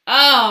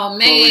 Oh,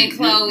 man,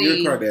 Khloe.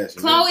 You're Kardashian.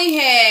 Khloe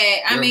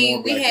had,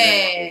 we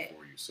had.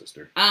 For you,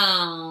 sister.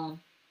 I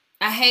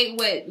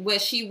hate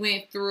what she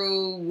went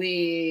through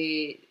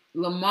with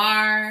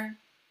Lamar,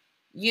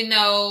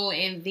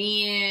 and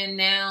then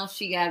now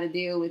she got to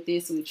deal with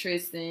this with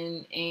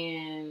Tristan,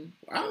 and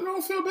I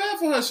don't feel bad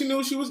for her. She knew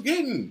what she was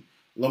getting.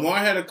 Lamar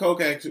had a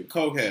coke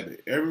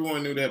habit.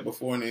 Everyone knew that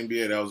before in the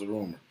NBA. That was a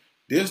rumor.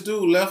 This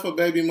dude left her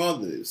bababy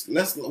mothers.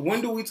 When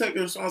do we take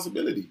the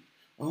responsibility?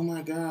 Oh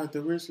my God,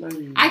 the rich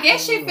lady. I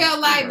guess she felt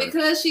like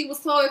because she was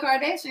Khloe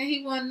Kardashian,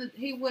 he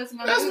wasn't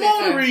gonna That's do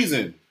not the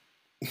reason.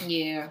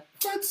 Yeah.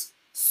 What?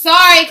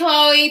 Sorry,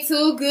 Khloe.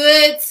 Too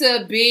good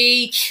to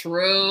be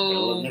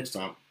true. Next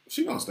time.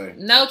 She gonna stay.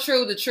 No,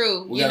 true to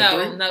true.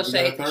 No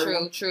shade.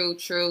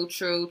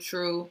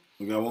 True.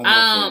 We got one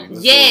more.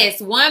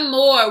 Yes, one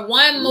more.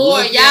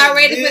 Y'all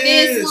ready for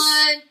this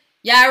one?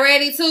 Y'all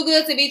ready? Too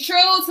good to be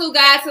true. Too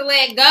God to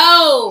let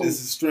go.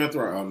 This is strength,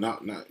 right? Oh,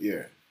 not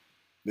yeah.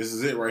 This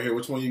is it right here.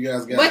 Which one you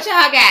guys got? What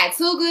y'all got?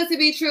 Too good to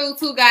be true.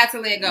 Too God to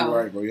let go.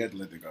 You're right, bro. You have to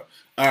let it go.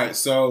 All right.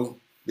 So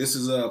this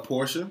is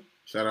Portia.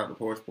 Shout out to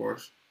Portia.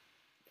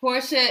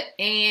 Portia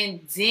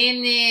and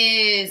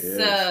Dennis.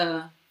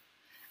 Yes.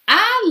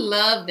 I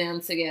love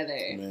them together.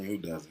 I mean, who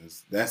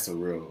doesn't? That's a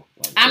real.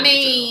 Like, I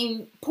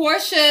mean,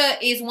 Portia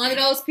is one of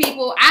those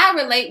people. I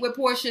relate with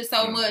Portia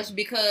so much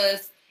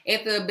because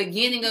at the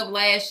beginning of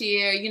last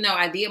year, you know,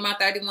 I did my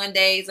 31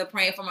 days of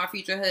praying for my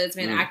future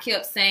husband. I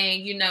kept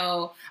saying, you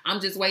know,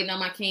 I'm just waiting on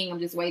my king. I'm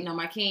just waiting on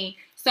my king.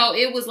 So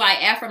it was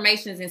like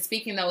affirmations and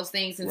speaking those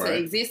things into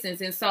existence.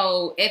 And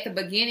so at the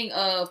beginning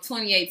of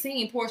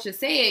 2018, Portia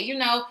said, you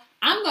know,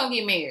 I'm going to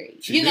get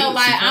married. You know,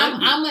 like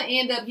I'm going to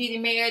end up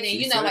getting married and,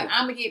 you know, like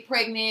I'm going to get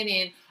pregnant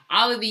and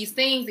all of these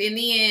things. And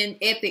then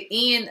at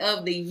the end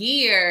of the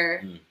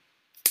year,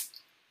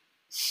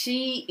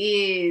 she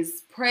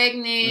is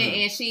pregnant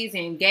and she's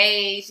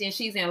engaged and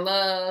she's in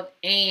love.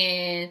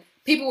 And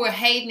people were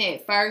hating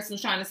at first and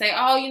trying to say,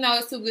 oh, you know,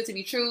 it's too good to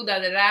be true, da,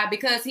 da, da.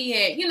 Because he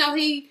had, you know,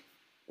 he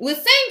was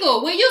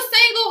single. When you're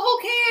single, who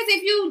cares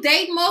if you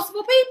date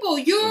multiple people?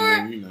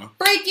 You're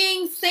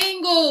freaking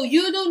single.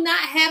 You do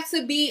not have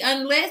to be,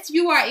 unless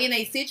you are in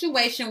a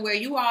situation where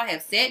you all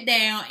have sat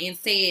down and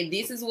said,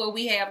 this is what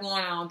we have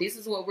going on. This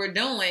is what we're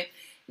doing.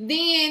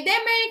 Then that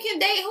man can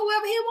date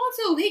whoever he wants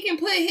to. He can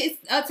put his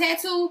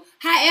tattoo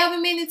however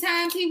many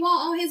times he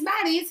want on his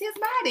body. It's his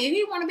body. If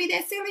he want to be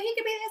that silly, he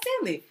can be that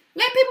silly.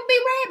 Let people be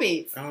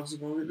rabbits. I was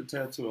just going to get the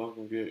tattoo. I'm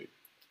going to get,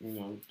 you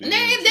know. Now,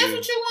 if that's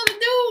what you want to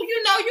do,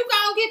 you know, you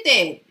going to get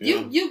that.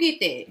 Yeah. You get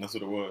that. That's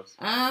what it was.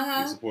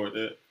 Uh-huh. You support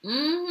that?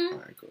 Mm-hmm. All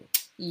right, cool.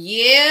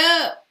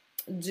 Yeah.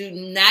 Do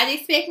not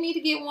expect me to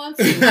get one,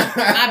 too.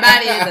 My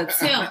body is a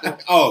temple.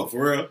 Oh,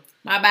 for real?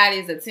 My body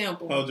is a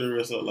temple. Hold your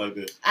wrist up like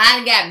this. I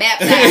done got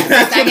baptized.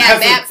 I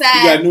got baptized.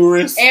 You got new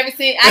wrists?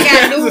 Everything. I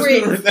got new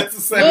wrists. That's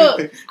the same look,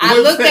 thing. I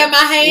looked at my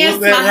hands.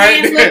 My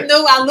hands look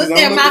new. I looked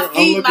at my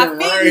feet. My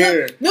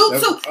feet look new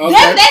too.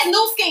 Okay. That's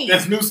new skin.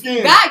 That's new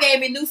skin. God gave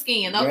me new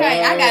skin.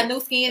 Okay, I got new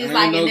skin. It's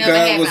like it never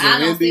happened. I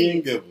don't see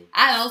it.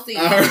 I don't see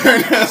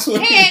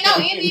it. He ain't no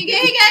Indian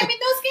giver. He gave me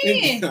new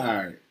skin. All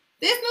right.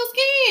 This new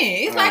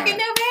skin. It's like it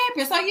never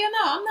happened. So you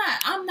know,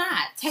 I'm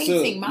not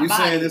tasting my body. You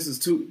saying this is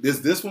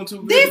this one too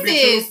good?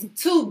 This is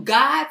too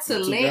God to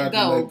let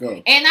go.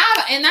 And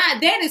I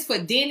that is for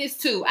Dennis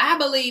too. I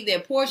believe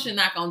that Portia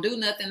not gonna do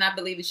nothing. I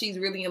believe that she's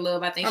really in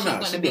love. I think she's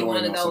gonna be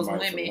one of those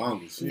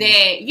women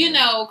that, you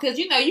know, because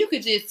you know, you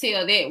could just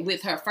tell that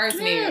with her first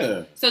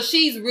marriage. So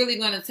she's really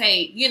gonna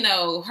take, you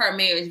know, her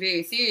marriage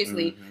very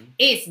seriously.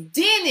 It's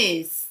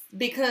Dennis.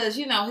 Because,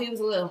 you know, he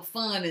was a little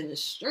fun in the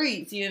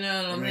streets, you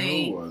know what I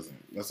mean? Who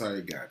wasn't? That's how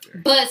he got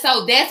there. But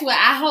so that's what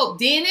I hope.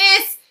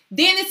 Dennis,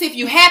 if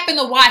you happen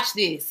to watch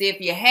this, then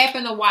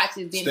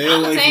stay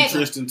away from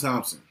Tristan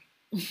Thompson.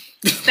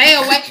 Stay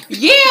away.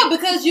 Yeah,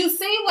 because you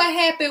see what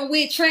happened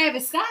with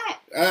Travis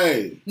Scott.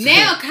 Hey.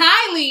 Now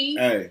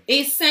Kylie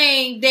is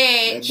saying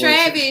that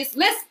Travis,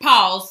 let's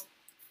pause.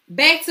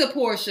 Back to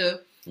Portia.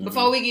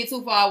 Before we get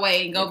too far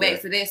away and go back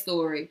to that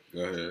story.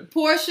 Go ahead.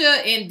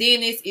 Portia and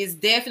Dennis is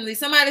definitely,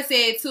 somebody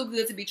said too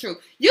good to be true.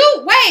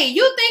 You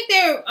think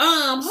they're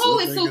who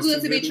is too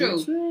good to be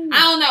true? I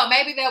don't know.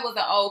 Maybe that was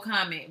an old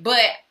comment.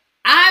 But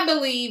I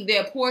believe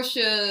that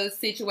Portia's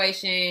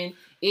situation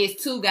is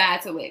too God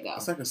to let go.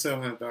 It's like a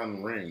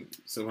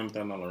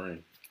 $700,000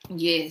 ring.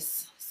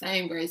 Yes.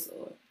 Same grace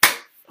Lord.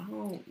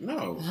 Oh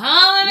no.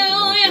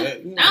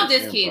 Hallelujah. I'm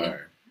just kidding.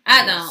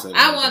 I don't.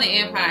 I want an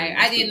empire.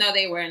 I didn't know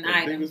they were an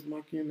idol. Biggest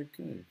monkey in the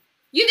cave.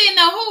 You didn't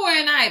know who were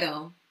an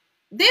idol.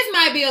 This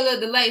might be a little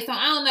delayed, so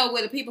I don't know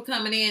where the people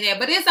coming in at,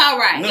 but it's all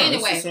right. No,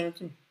 anyway, it's the same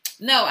too.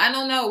 No, I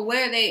don't know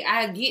where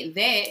I get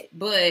that,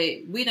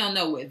 but we don't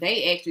know where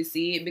they actually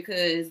see it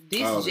because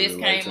this just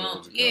came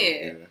on.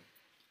 Yeah.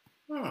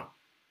 Oh,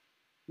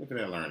 look at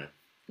that learning.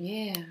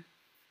 Yeah.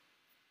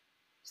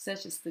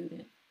 Such a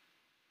student.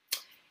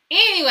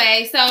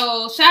 Anyway,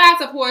 so shout out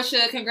to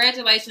Portia.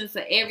 Congratulations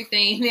to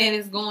everything that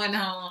is going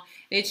on,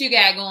 that you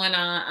got going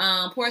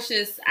on.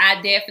 Portia's,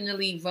 I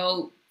definitely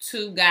vote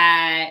to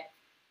God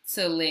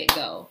to let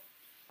go.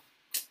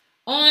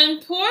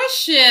 On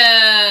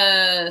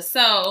Portia,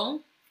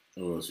 so.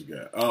 Who else you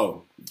got?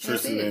 Oh,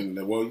 Tristan and,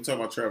 you talk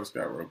about Travis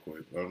Scott real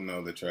quick. Let them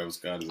know that Travis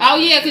Scott is. Oh,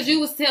 yeah, because you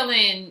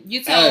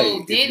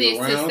told Dennis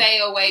to stay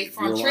away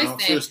from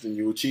Tristan,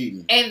 you were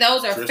cheating. And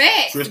those are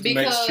facts. Tristan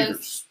makes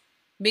cheaters.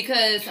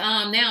 Because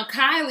now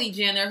Kylie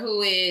Jenner,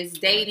 who is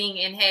dating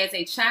and has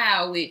a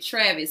child with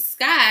Travis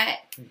Scott,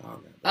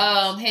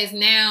 has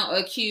now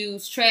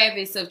accused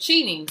Travis of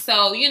cheating.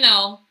 So, you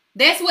know,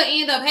 that's what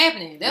ended up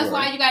happening. That's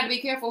why you got to be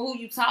careful who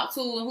you talk to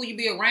and who you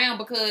be around,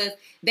 because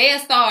they'll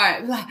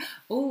start like,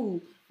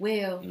 oh,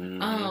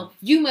 well,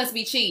 you must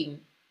be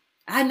cheating.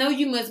 I know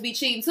you must be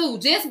cheating too.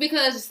 Just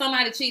because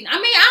somebody cheating. I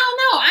mean, I don't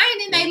know. I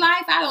ain't in their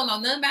life. I don't know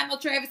nothing about no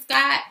Travis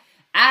Scott.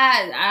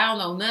 I don't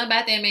know nothing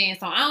about that man,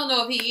 so I don't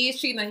know if he is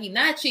cheating or he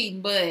not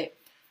cheating, but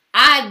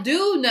I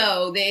do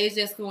know that it's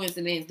just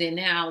coincidence that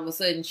now all of a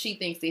sudden she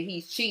thinks that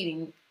he's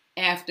cheating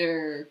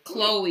after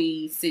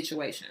Chloe's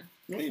situation.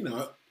 Well, you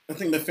know, I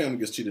think that family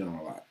gets cheated on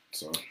a lot,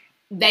 so.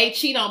 They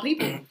cheat on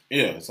people.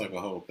 Yeah, it's like a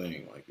whole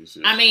thing. Like it's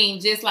just, I mean,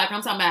 just like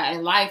I'm talking about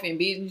in life and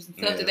business and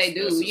stuff that they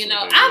do. You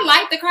know, I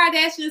like the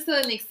Kardashians to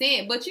an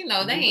extent, but you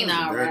know, they ain't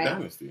all right.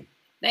 Dynasty.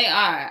 They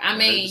are. I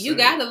mean, you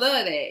gotta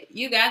love that.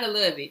 You gotta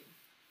love it.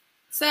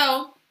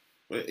 So.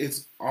 But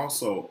it's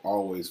also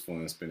always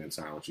fun spending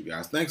time with you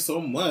guys. Thanks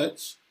so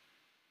much.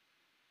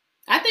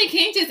 I think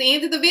King just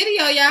ended the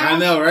video, y'all. I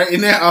know, right?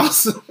 Isn't that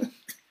awesome?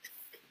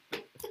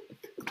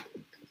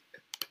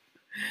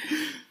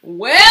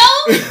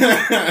 Well,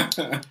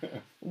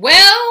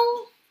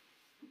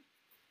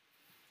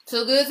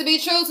 too good to be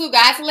true. Too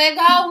got to let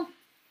go.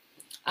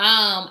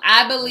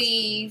 I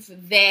believe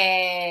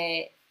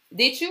that.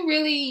 Did you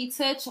really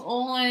touch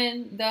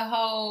on the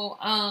whole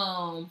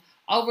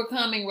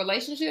overcoming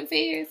relationship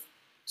fears?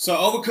 So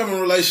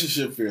overcoming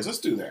relationship fears. Let's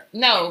do that.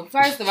 No,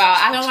 first of all,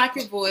 I don't like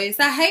your voice.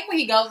 I hate when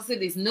he goes into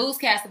this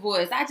newscaster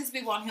voice. I just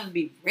be wanting him to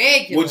be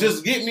regular. Well,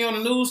 just get me on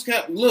the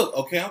newscast. Look,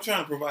 okay, I'm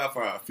trying to provide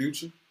for our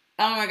future.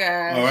 Oh my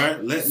God. All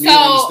right, let me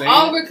understand. So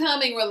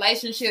overcoming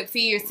relationship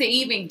fears to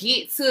even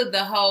get to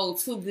the whole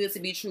too good to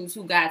be true,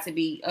 too God to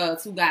let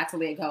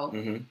go.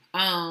 Mm-hmm.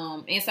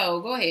 And so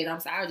go ahead. I'm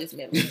sorry, I just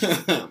meant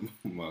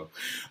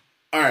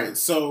All right,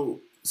 so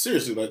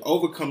seriously, like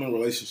overcoming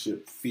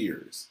relationship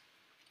fears.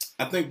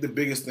 I think the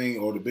biggest thing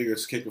or the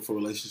biggest kicker for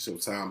relationship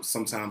time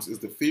sometimes is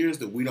the fears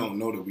that we don't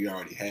know that we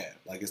already have.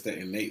 Like it's that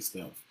innate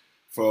stuff.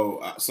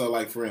 So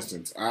like for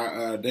instance,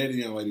 I dated a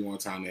young lady one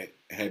time that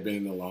had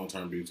been in a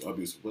long-term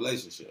abusive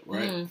relationship,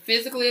 right?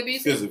 Physically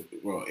abusive?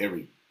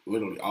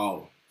 Literally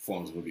all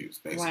forms of abuse,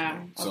 basically.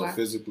 Wow. Okay. So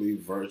physically,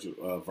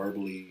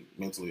 verbally,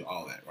 mentally,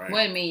 all that, right?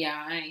 Wait a minute, y'all.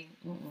 I ain't.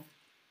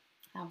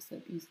 House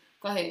abuse.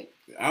 Go ahead.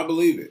 I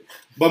believe it.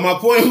 But my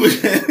point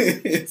with that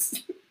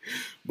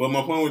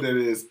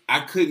is, I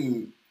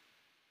couldn't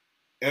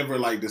ever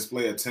like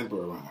display a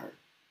temper around her.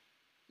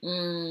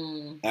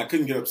 I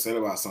couldn't get upset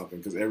about something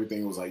because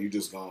everything was like, you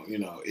just going,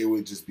 it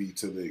would just be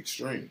to the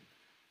extreme.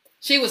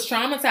 She was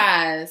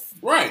traumatized.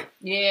 Right.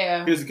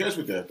 Yeah. Here's the catch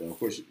with that, though. Of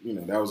course,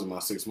 that was in my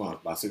 6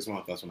 months. By 6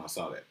 months, that's when I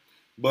saw that.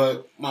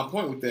 But my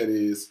point with that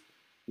is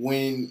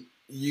when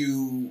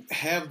you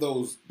have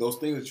those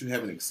things that you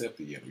haven't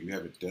accepted yet or you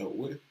haven't dealt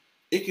with,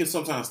 it can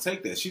sometimes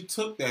take that. She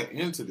took that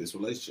into this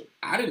relationship.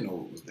 I didn't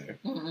know it was there.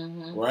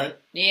 Mm-hmm. Right?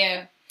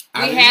 Yeah.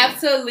 We have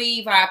to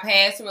leave our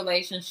past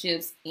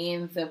relationships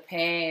in the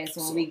past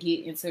when we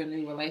get into a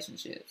new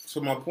relationship. So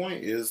my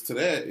point is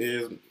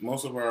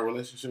most of our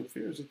relationship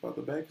fears is about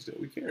the baggage that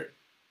we carry.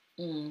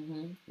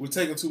 Mm-hmm. We're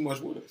taking too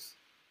much with us.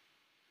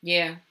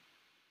 Yeah.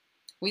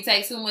 We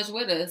take too much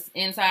with us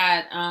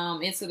inside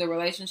into the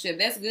relationship.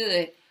 That's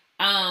good.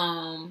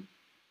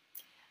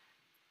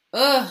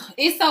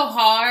 It's so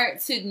hard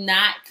to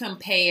not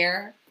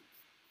compare.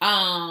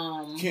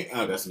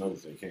 That's another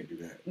thing. Can't do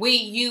that.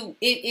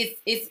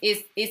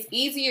 It's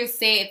easier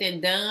said than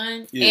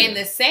done. Yeah. And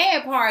the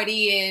sad part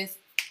is,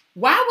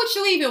 why would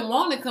you even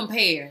want to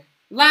compare?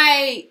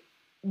 Like,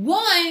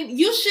 one,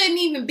 you shouldn't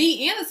even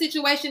be in a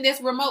situation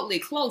that's remotely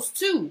close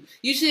to.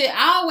 You should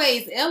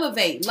always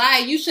elevate.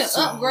 Like, you should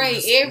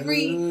upgrade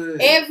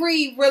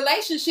every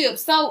relationship.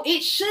 So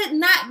it should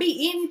not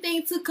be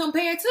anything to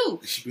compare to.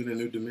 It should be in a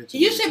new dimension.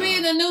 You should be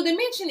in a new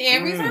dimension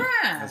every time.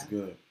 That's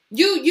good.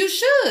 You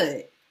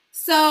should.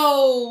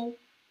 So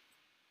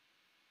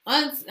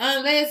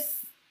unless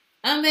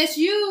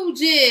you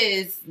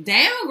just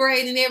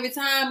downgrading every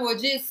time or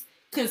just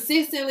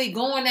consistently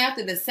going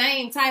after the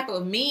same type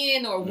of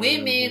men or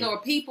women or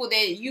people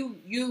that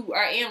you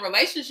are in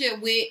relationship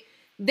with,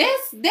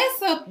 that's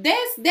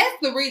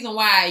the reason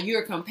why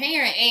you're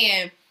comparing.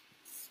 And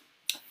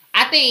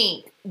I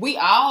think we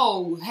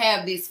all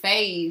have this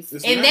phase,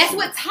 that's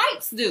what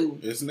types do.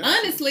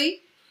 Honestly.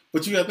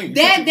 But you gotta think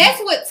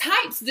that's what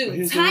types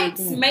do. Types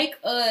make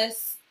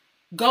us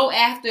go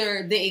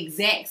after the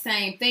exact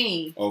same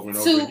thing over and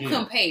over again.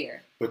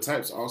 Compare. But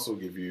types also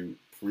give you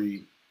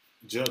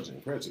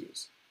prejudging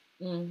prejudice.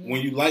 Mm-hmm.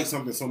 When you like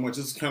something so much,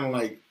 it's kind of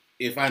like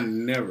if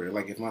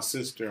my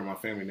sister or my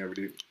family never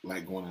did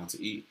like going out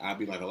to eat, I'd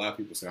be like a lot of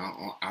people say,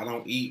 I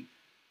don't eat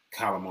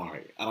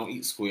calamari, I don't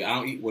eat squid, I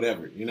don't eat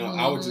whatever.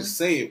 I would just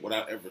say it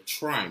without ever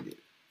trying it.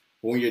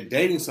 But when you're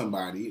dating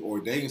somebody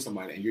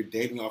and you're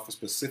dating off of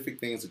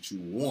specific things that you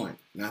want,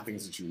 not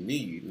things that you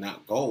need,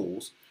 not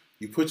goals,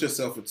 you put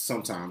yourself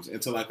sometimes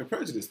into like a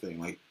prejudice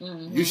thing. Like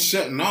you're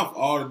shutting off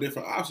all the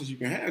different options you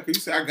can have because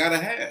you say, I gotta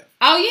have.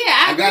 Oh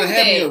yeah, I gotta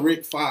have me a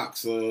Rick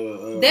Fox.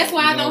 That's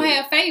why I don't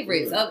have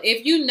favorites.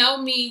 If you know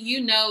me,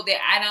 you know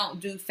that I don't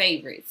do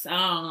favorites.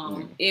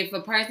 If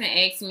a person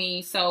asks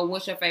me, so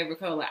what's your favorite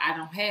color? I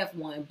don't have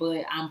one,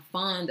 but I'm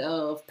fond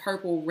of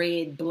purple,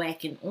 red,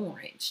 black, and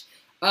orange.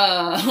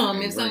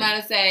 If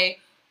somebody say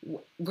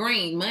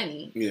green,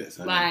 money. Yes.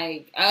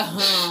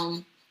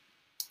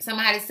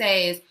 Somebody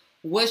says,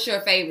 what's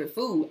your favorite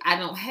food? I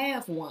don't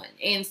have one.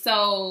 And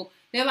so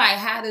they're like,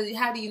 how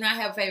do you not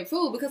have a favorite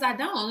food? Because I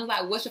don't. They're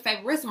like, what's your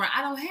favorite restaurant?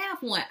 I don't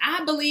have one.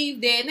 I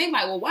believe that. And they're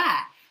like, well,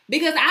 why?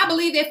 Because I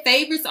believe that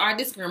favorites are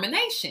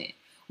discrimination.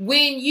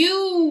 when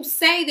you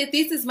say that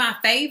this is my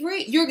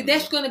favorite,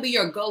 that's going to be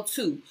your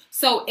go-to.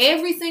 So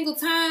every single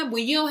time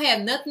when you don't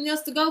have nothing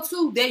else to go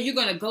to, then you're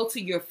going to go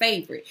to your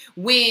favorite.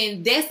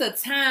 When that's a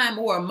time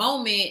or a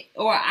moment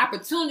or an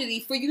opportunity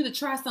for you to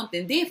try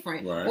something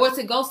different or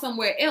to go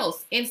somewhere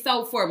else. And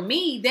so for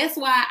me, that's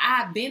why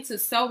I've been to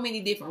so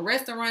many different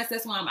restaurants.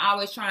 That's why I'm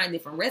always trying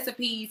different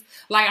recipes.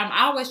 Like I'm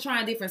always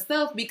trying different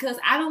stuff because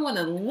I don't want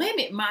to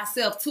limit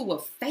myself to a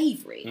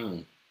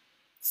favorite.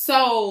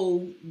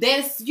 So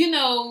that's,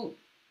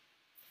 I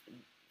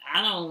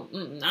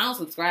don't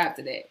subscribe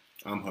to that.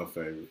 I'm her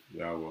favorite.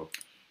 Y'all will.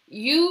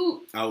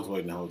 I was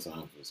waiting the whole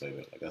time to say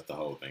that. Like that's the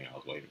whole thing I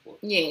was waiting for.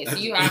 Yes,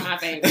 you are my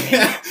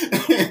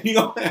favorite. You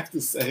don't have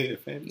to say it,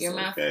 fam. You're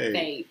my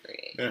favorite.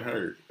 It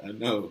hurt. I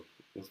know.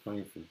 It's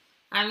painful.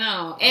 I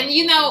know. And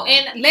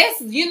and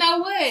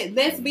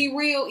let's be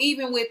real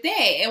even with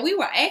that. And we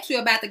were actually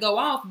about to go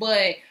off,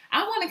 but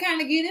I want to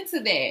kind of get into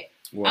that.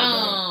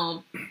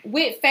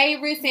 With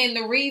favorites, and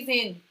the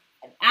reason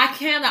I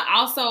kind of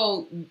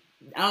also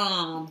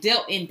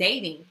dealt in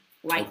dating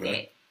like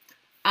that.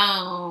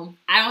 I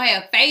don't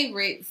have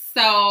favorites,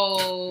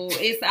 so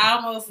it's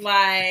almost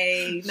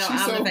like I'm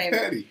the favorite.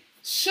 Petty.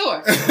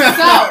 Sure.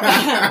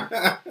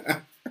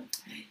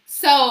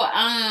 So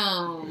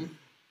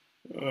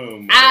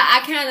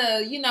I kind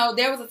of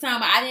there was a time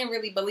where I didn't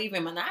really believe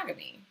in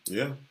monogamy.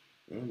 Yeah.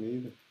 Me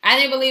either. I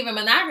didn't believe in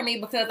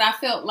monogamy because I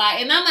felt like,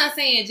 and I'm not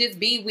saying just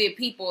be with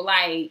people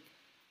like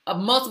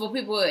multiple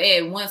people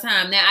at one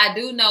time. Now I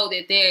do know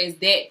that there's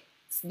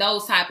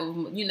those type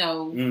of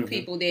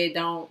people that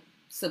don't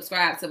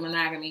subscribe to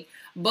monogamy,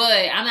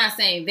 but I'm not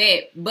saying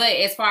that. But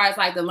as far as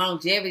like the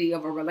longevity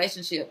of a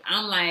relationship,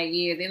 I'm like,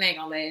 yeah, that ain't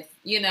gonna last,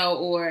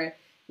 or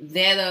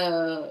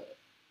that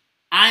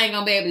I ain't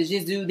gonna be able to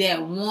just do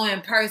that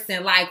one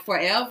person like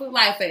forever.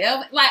 Like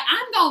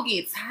I'm gonna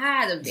get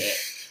tired of that.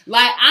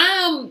 Like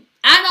I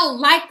don't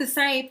like the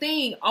same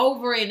thing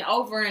over and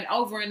over and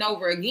over and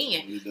over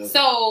again.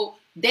 So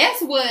that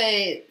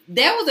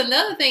was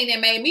another thing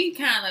that made me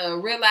kind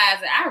of realize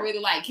that I really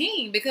like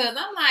King, because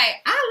I'm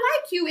like,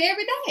 I like you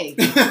every day.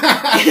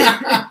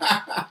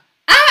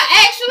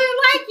 I actually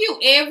like you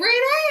every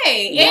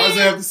day. Why does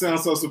it have to sound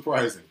so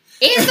surprising?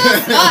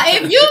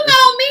 If you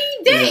know me,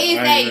 that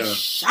is a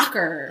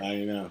shocker.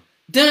 I know.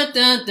 Dun,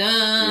 dun,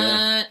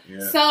 dun.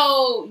 Yeah.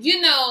 So,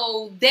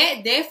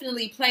 that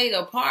definitely played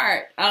a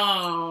part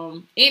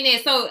in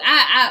it. So,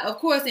 I of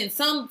course, in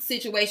some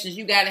situations,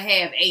 you got to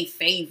have a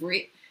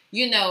favorite,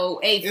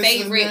 a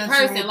favorite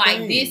person.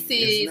 Like, this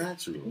is,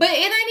 but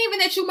it ain't even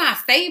that you my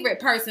favorite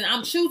person.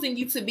 I'm choosing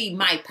you to be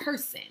my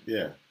person.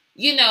 Yeah.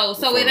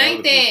 So it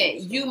ain't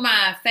that you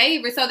my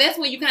favorite. So that's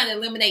when you kind of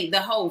eliminate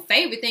the whole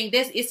favorite thing.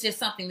 It's just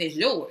something that's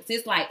yours.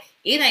 It's like,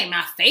 it ain't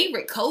my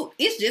favorite coat.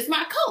 It's just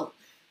my coat.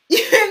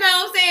 You know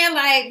what I'm saying?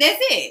 Like,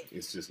 that's it.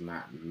 It's just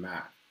not.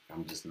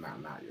 I'm just not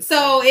your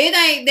So favorite. It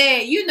ain't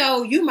that,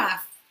 you my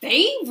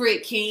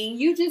favorite King.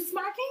 You just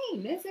my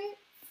King. That's it.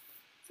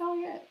 So,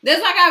 yeah.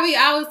 That's like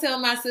I always tell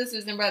my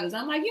sisters and brothers.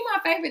 I'm like, you my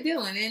favorite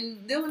Dylan.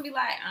 And Dylan be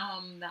like,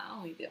 I'm the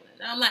only Dylan.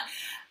 I'm like,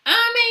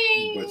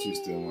 But you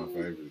still my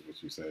favorite is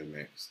what you say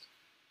next.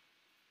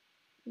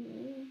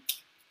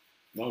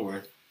 Don't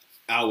worry.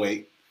 I'll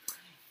wait.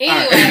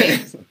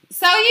 Anyway,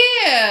 so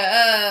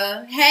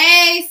yeah,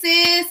 hey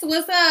sis,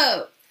 what's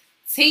up?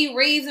 T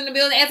Reeves in the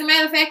building. As a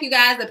matter of fact, you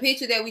guys, the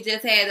picture that we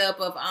just had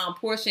up of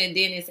Portia and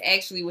Dennis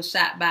actually was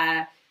shot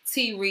by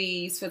T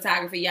Reeves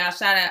Photography. Y'all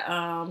shout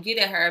out, get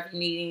at her if you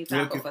need any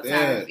type of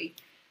photography.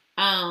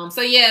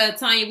 So yeah,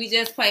 Tanya, we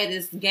just played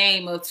this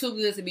game of Too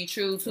Good to Be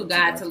True, Too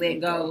God to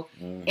Let Go.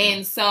 Mm-hmm.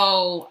 And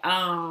so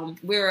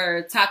we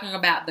were talking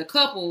about the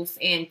couples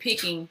and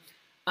picking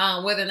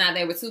whether or not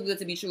they were too good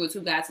to be true or too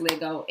God to let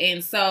go.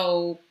 And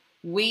so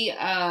we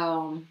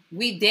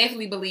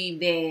definitely believe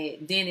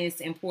that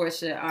Dennis and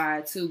Portia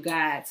are too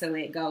God to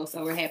let go.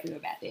 So we're happy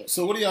about that.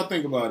 So what do y'all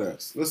think about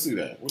us? Let's see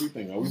that. What do you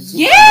think? Are we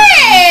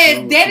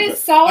yes! That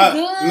is so good.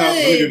 No,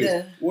 let me do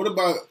this. What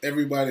about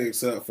everybody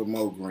except for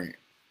Mo Grant?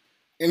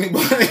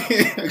 Anybody?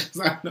 Because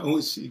I know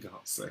what she gonna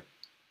say.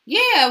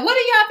 Yeah, what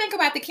do y'all think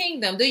about the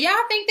kingdom? Do y'all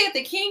think that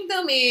the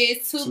kingdom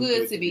is too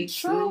good to be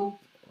true?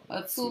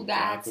 Or too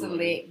God to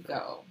let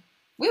go?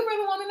 We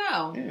really want to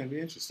know. Yeah, it'd be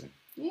interesting.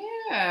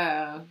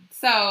 Yeah.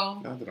 So,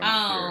 not that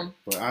I'm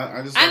but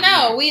I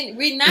know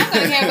we're not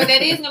gonna care, but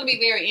that is gonna be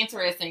very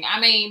interesting.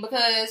 I mean,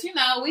 because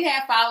we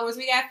have followers,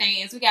 we got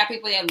fans, we got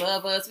people that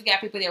love us, we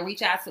got people that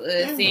reach out to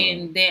us,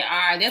 and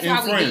that's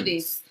why we do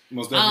this.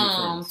 Most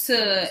definitely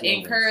to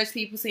encourage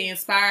people, to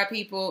inspire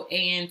people,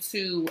 and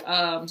to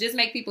just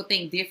make people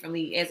think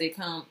differently as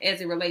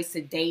it relates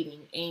to dating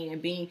and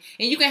being,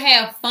 and you can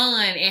have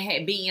fun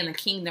and be in a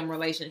kingdom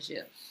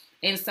relationship.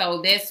 And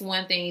so that's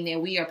one thing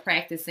that we are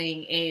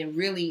practicing and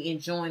really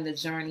enjoying the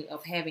journey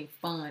of having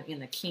fun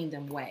in a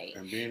kingdom way.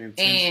 And being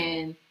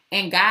intentional.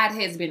 And God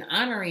has been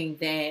honoring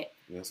that.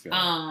 Yes,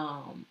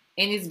 God.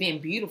 And it's been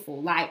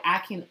beautiful. Like, I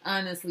can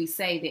honestly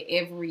say that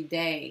every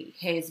day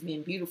has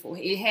been beautiful.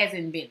 It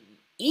hasn't been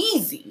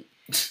easy,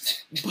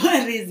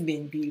 but it's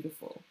been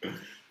beautiful.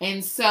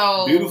 And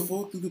so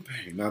beautiful through the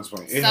pain. Not just so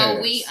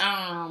has.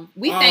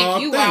 we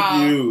thank you all.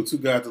 Thank you. Too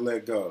God to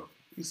let go.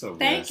 You so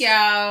thank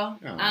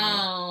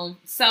y'all.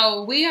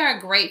 So we are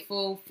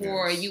grateful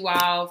for you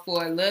all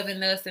for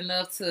loving us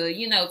enough to,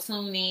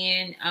 tune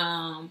in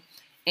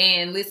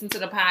and listen to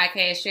the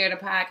podcast, share the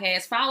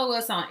podcast. Follow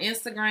us on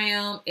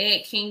Instagram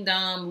at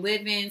Kingdom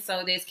Living.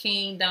 So that's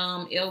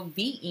Kingdom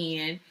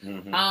LVN.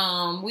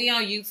 Mm-hmm. We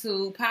on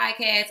YouTube,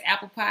 Podcasts,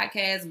 Apple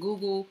Podcasts,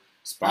 Google,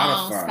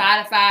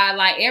 Spotify,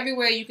 like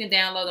everywhere you can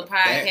download the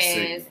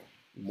podcast.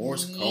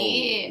 Morse code,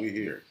 we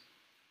here.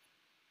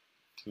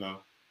 No.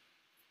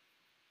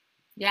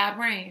 Y'all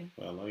praying.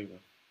 I know you know.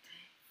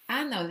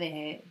 I know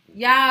that.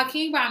 Y'all,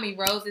 King brought me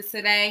roses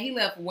today. He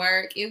left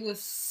work. It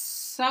was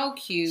so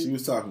cute. She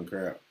was talking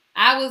crap.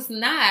 I was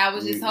not. I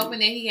was just hoping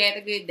that he had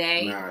a good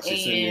day. Nah, she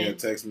sent me a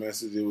text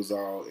message. It was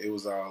all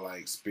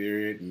like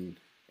spirit and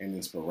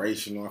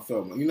inspirational. I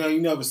felt, you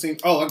never seen.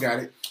 Oh, I got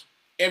it.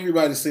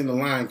 Everybody's seen The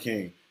Lion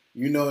King.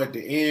 At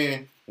the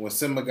end when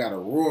Simba got a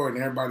roar and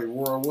everybody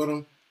roared with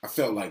him, I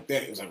felt like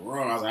that. It was like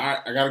roar. I was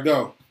like, I gotta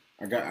go.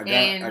 I gotta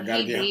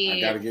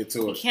get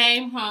to it. He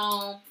came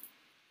home.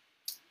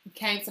 He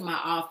came to my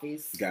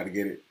office. Gotta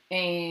get it.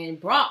 And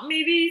brought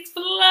me these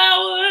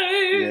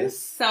flowers. Yes.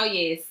 So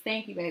yes,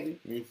 thank you, baby.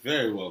 You're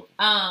very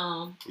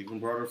welcome. Even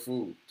brought her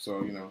food.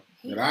 So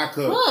that I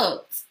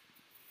cooked.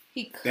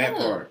 He cooked. That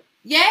part.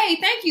 Yay,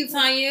 thank you,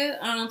 Tanya.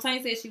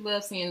 Tanya said she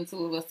loves seeing the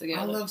two of us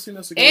together. I love seeing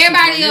us together.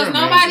 Everybody else,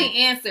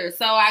 nobody answered.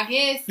 So I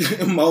guess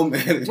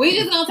we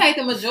just gonna take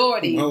the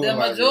majority. The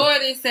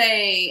majority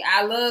say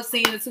I love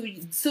seeing the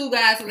two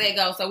guys to let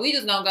go. So we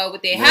just gonna go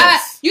with that.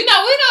 Yes. We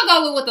gonna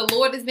go with what the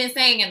Lord has been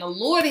saying, and the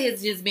Lord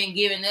has just been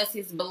giving us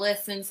His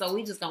blessing. So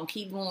we just gonna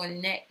keep going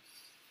in that.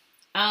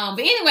 But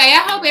anyway,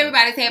 I hope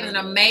everybody's having an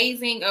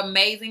amazing,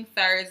 amazing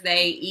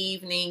Thursday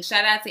evening.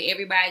 Shout out to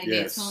everybody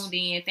that tuned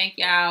in. Thank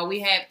y'all.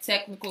 We have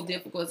technical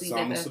difficulties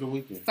at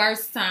the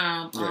first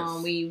time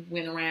we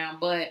went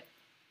around. But,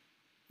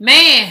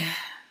 man,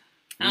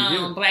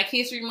 Black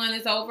History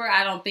Month is over.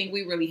 I don't think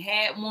we really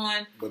had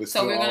one. But it's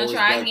so we're going to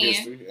try Black again.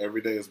 History.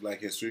 Every day is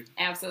Black History.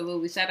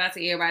 Absolutely. Shout out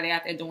to everybody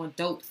out there doing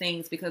dope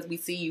things because we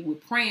see you. We're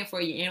praying for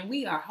you. And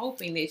we are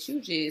hoping that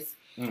you just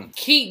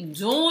keep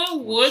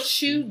doing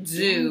what you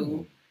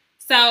do.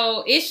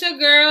 So it's your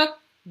girl,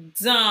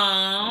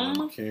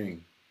 Dom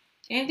King.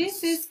 And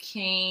this is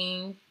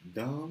King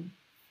Dom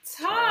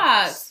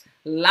Talks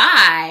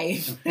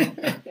Live.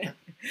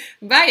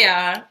 Bye,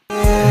 y'all.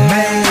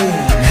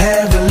 Man,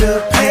 have a little